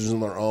decisions on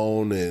their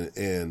own,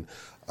 and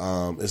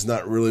it's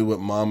not really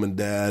what mom and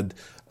dad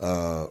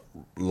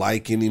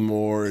like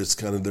anymore. It's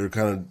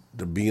they're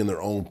being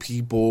their own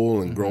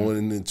people and mm-hmm.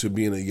 growing into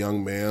being a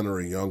young man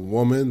or a young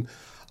woman.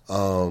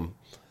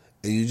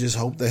 And you just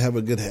hope they have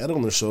a good head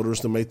on their shoulders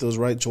to make those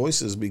right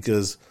choices,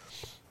 because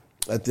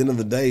at the end of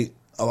the day,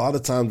 a lot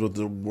of times what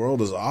the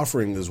world is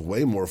offering is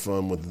way more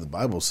fun what the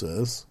Bible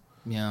says.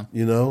 Yeah.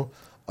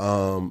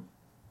 On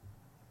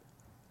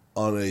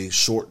a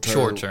short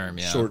term,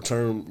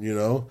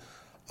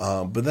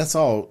 but that's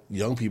all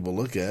young people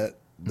look at.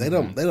 They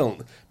don't,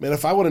 man,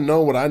 if I would have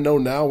known what I know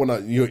now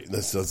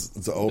it's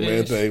an old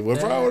man thing. Well,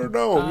 if I would have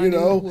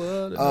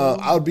known,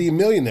 I would be a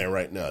millionaire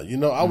right now.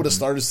 I would have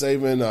started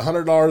saving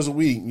 $100 a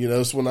week,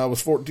 so when I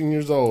was 14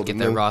 years old. Get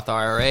that Roth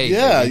IRA.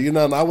 Yeah,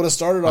 and I would have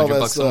started all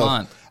that stuff. $100 a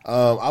month.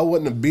 I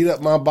wouldn't have beat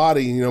up my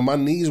body. My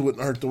knees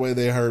wouldn't hurt the way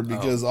they hurt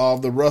because all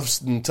the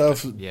rough and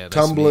tough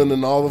tumbling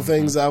and all the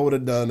things I would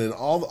have done and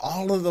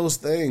all of those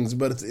things.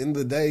 But at the end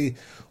of the day,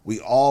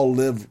 we all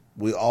live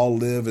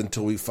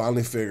until we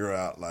finally figure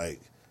out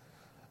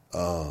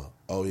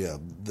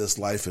this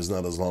life is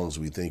not as long as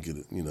we think it.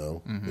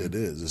 Mm-hmm. It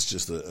is. It's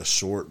just a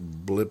short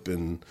blip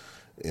in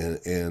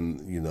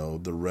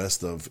the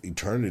rest of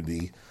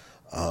eternity.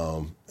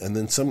 And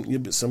then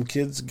some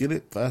kids get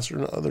it faster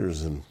than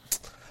others, and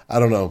I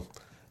don't know.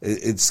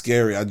 It's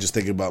scary. I just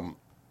think about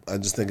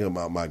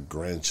my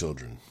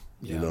grandchildren.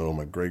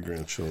 My great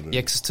grandchildren.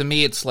 Yeah, because to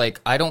me, it's like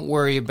I don't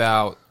worry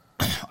about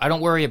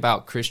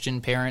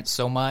Christian parents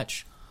so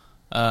much.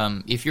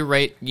 If you're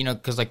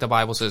because like the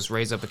Bible says,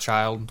 raise up a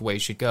child the way he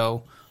should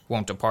go,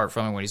 won't depart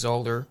from it when he's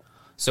older.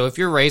 So if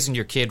you're raising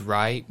your kid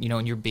right,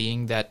 and you're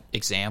being that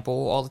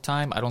example all the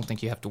time, I don't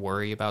think you have to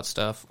worry about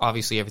stuff.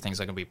 Obviously, everything's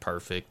not going to be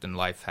perfect, and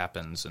life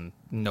happens, and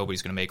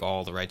nobody's going to make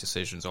all the right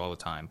decisions all the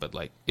time. But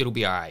it'll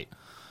be all right.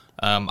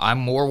 I'm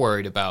more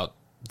worried about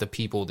the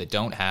people that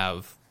don't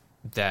have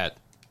that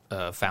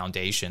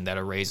foundation, that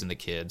are raising the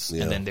kids,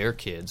 and then their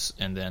kids,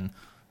 and then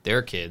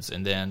their kids,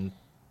 and then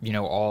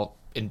all.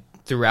 And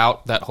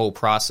throughout that whole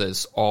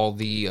process, all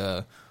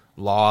the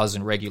laws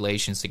and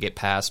regulations that get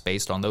passed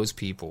based on those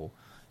people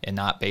and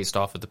not based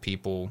off of the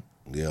people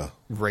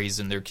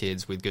raising their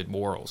kids with good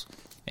morals.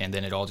 And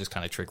then it all just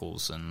kind of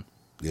trickles, and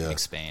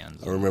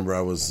expands. I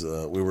remember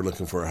we were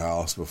looking for a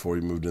house before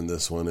we moved in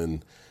this one,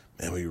 and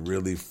man, we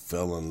really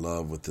fell in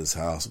love with this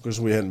house. Of course,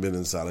 we hadn't been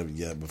inside of it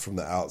yet, but from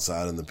the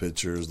outside and the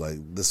pictures, like,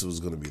 this was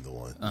going to be the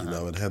one. You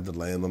know, it had the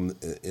land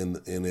in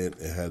it.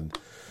 It had,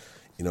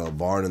 you know, a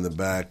barn in the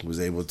back.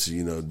 Was able to,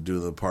 you know, do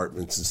the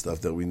apartments and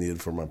stuff that we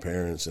needed for my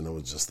parents, and it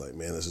was just like,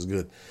 man, this is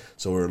good.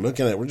 So we were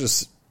looking at, it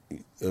was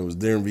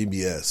during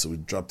VBS, so we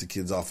dropped the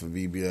kids off at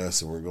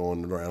VBS, and we're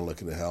going around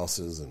looking at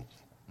houses, and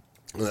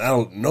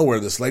out of nowhere,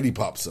 this lady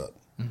pops up.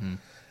 Mm-hmm.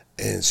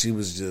 And she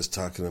was just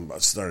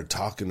started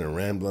talking and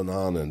rambling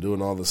on and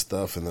doing all this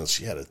stuff. And then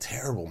she had a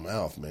terrible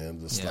mouth, man.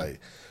 Just like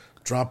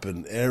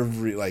dropping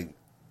if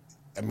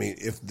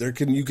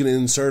you can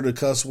insert a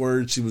cuss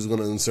word, she was going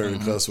to insert a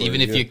cuss word.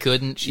 Even if you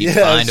couldn't, she'd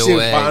find a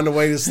way. Find a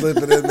way to slip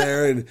it in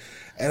there. And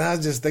I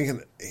was just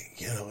thinking,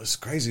 you know, it's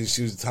crazy.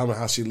 She was telling me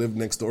how she lived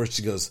next door.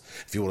 She goes,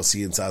 if you want to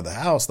see inside the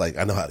house, like,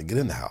 I know how to get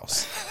in the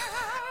house.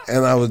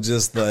 And I was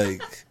just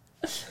like,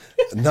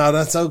 no,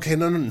 that's okay.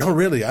 No,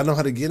 really. I know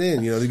how to get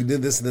in. You know, you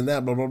did this and then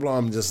that, blah, blah, blah.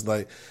 I'm just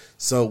like,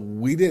 so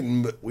we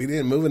didn't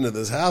move into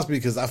this house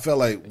because I felt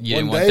like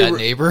one day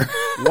neighbor.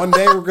 One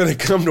day we're going to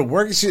come to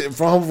work. From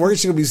home work,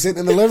 she's going to be sitting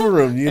in the living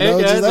room. You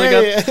know,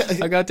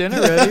 guys, I got dinner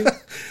ready.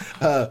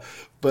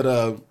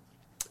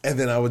 And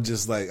then I would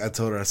just I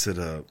told her, I said,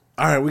 all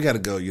right, we got to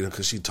go, you know,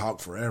 because she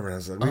talked forever. And I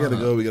was like, we got to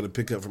go. We got to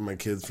pick up for my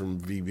kids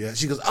from VBS.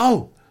 She goes,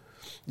 oh,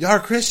 y'all are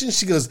Christians?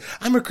 She goes,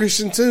 I'm a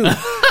Christian too.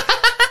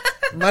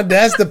 My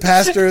dad's the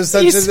pastor of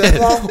such She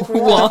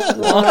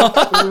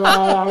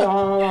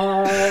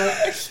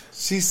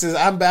says,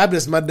 I'm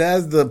Baptist. My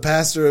dad's the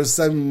pastor of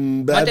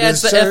some Baptist My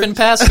dad's the church. effing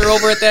pastor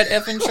over at that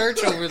effing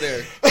church over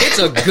there. It's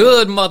a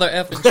good mother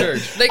effing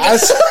church.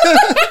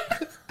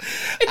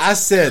 I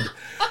said,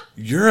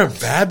 you're a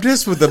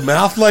Baptist with a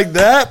mouth like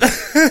that?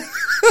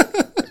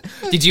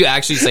 Did you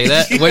actually say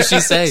that? What did she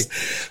say?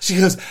 She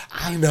goes,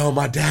 I know,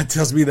 my dad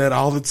tells me that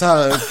all the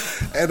time.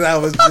 And I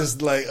was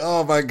just like,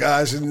 oh my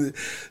gosh. And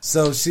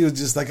so she was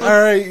just like, all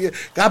right,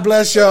 God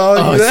bless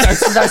y'all.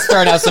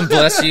 Start out some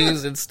bless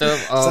yous and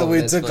stuff. Oh, so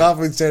we took off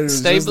and said,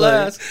 stay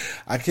blessed.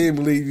 I can't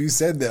believe you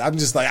said that. I'm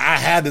just like, I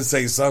had to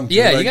say something.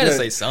 Yeah, you got to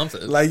say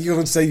something. Like, you're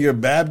going to say you're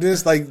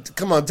Baptist? Like,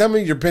 come on, tell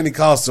me you're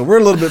Pentecostal. We're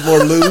a little bit more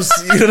loose,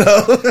 you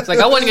know? It's like,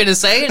 I wasn't going to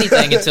say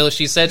anything until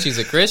she said she's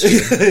a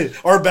Christian.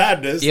 Or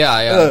Baptist.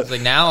 Yeah. It's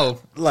like, now...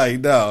 Like,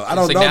 no, I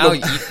don't know. Now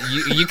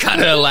you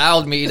kind of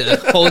allowed me to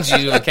hold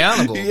you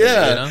accountable.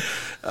 Yeah. You know?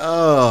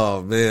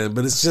 Oh, man.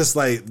 But it's just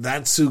like,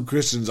 that's who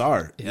Christians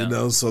are, you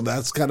know? So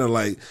that's kind of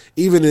like,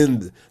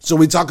 so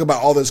we talk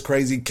about all this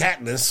crazy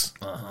catness,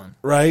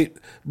 right?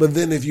 But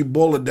then if you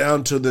boil it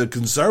down to the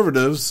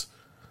conservatives,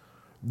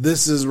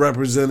 this is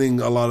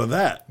representing a lot of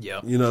that.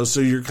 Yep. You know,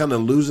 so you're kind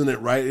of losing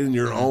it right in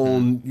your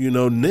own, you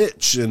know,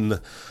 niche and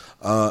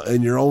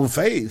in your own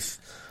faith.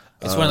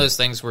 It's one of those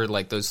things where,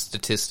 like, those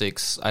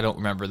statistics, I don't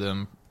remember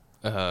them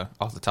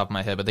off the top of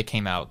my head, but they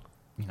came out,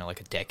 you know,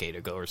 like a decade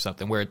ago or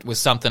something, where it was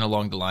something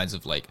along the lines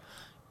of, like,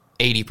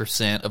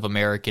 80% of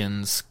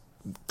Americans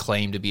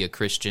claim to be a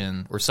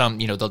Christian, or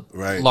some, you know, the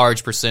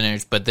large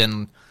percentage, but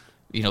then,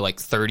 you know, like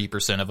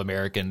 30% of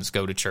Americans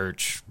go to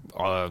church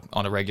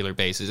on a regular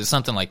basis. It's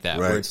something like that,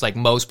 where it's like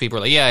most people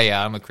are like,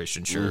 yeah, I'm a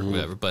Christian, sure,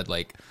 whatever, but,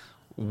 like,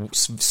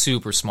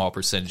 super small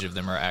percentage of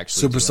them are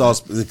actually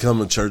they come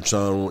to church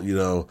on, you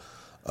know,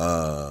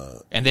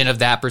 and then of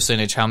that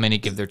percentage, how many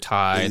give their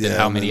tithe, and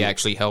how many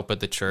actually help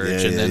at the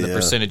church, and then the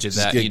percentage of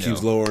that, it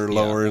keeps lower and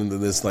lower, and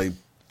then it's like,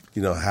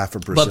 you know,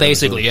 0.5%. But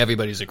basically,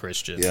 everybody's a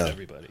Christian. Yeah,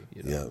 everybody.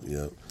 You know?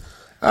 Yeah.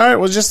 All right,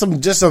 well, just some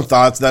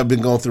thoughts that have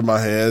been going through my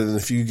head, and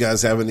if you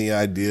guys have any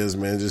ideas,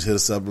 man, just hit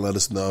us up and let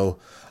us know.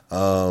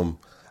 You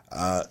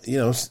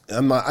know,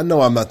 I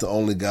know I'm not the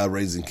only guy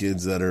raising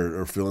kids that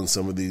are feeling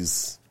some of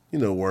these, you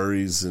know,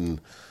 worries and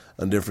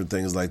different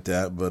things like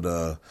that,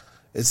 but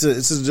it's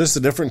just a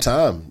different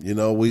time, you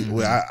know.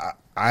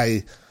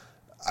 I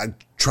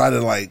try to,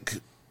 like,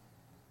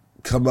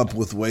 come up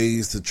with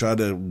ways to try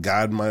to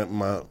guide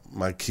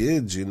my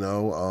kids, you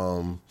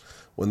know,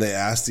 when they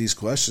ask these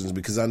questions,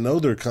 because I know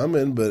they're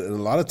coming, but a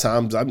lot of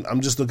times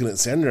I'm just looking at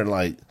Sandra and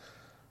like,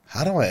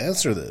 how do I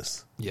answer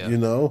this? Yeah. You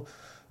know,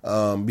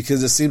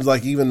 because it seems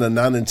like even the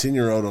 9 and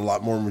 10-year-old are a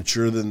lot more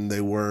mature than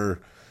they were.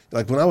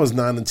 Like, when I was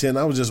 9 and 10,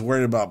 I was just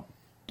worried about,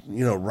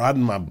 you know,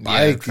 riding my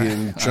bike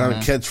and trying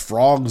to catch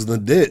frogs in the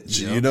ditch.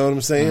 Yep. You know what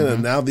I'm saying?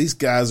 And now these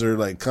guys are,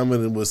 like,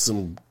 coming in with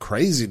some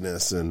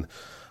craziness. And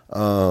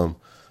so,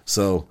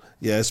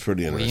 yeah, it's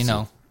pretty interesting. Well,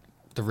 you know,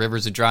 the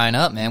rivers are drying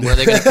up, man. Where are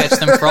they going to catch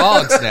them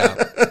frogs now?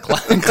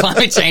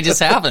 Climate change is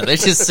happening. They're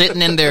just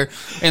sitting in their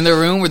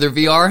room with their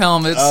VR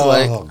helmets.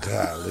 Oh,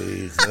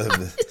 golly.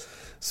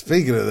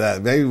 Speaking of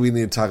that, maybe we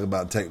need to talk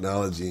about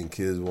technology and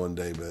kids one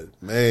day, but,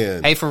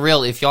 man. Hey, for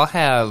real, if y'all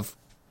have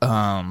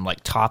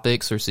like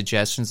topics or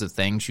suggestions of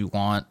things you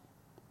want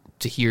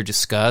to hear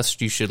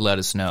discussed, you should let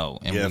us know.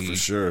 And for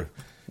sure.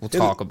 We'll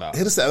talk about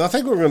it. I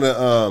think we're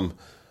going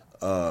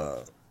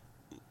to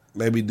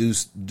maybe do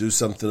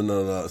something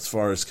as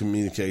far as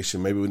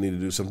communication. Maybe we need to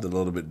do something a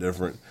little bit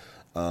different.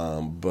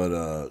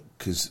 But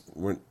because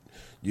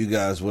you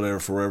guys,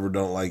 forever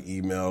don't like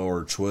email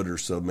or Twitter,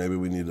 so maybe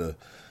we need to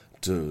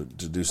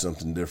do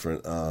something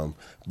different.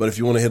 But if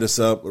you want to hit us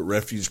up at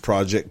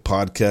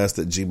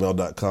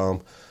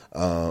refugeprojectpodcast@gmail.com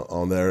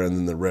on there, and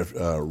then the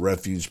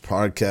Refuge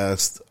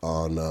Podcast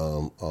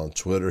on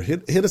Twitter.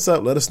 Hit us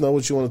up. Let us know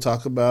what you want to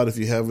talk about. If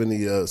you have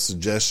any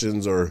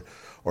suggestions or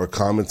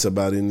comments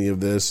about any of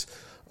this,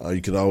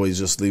 you can always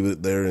just leave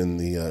it there in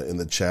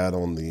the chat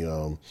on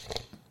the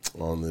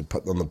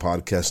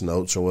podcast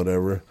notes or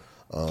whatever.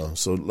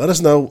 So let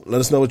us know.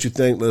 Let us know what you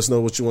think. Let us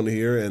know what you want to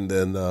hear, and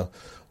then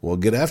we'll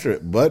get after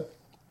it. But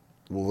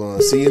we'll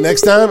see you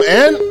next time,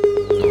 and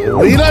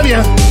we love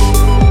you.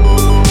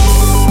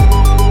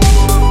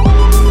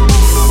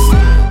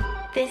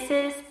 This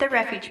is the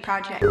Refuge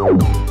Project.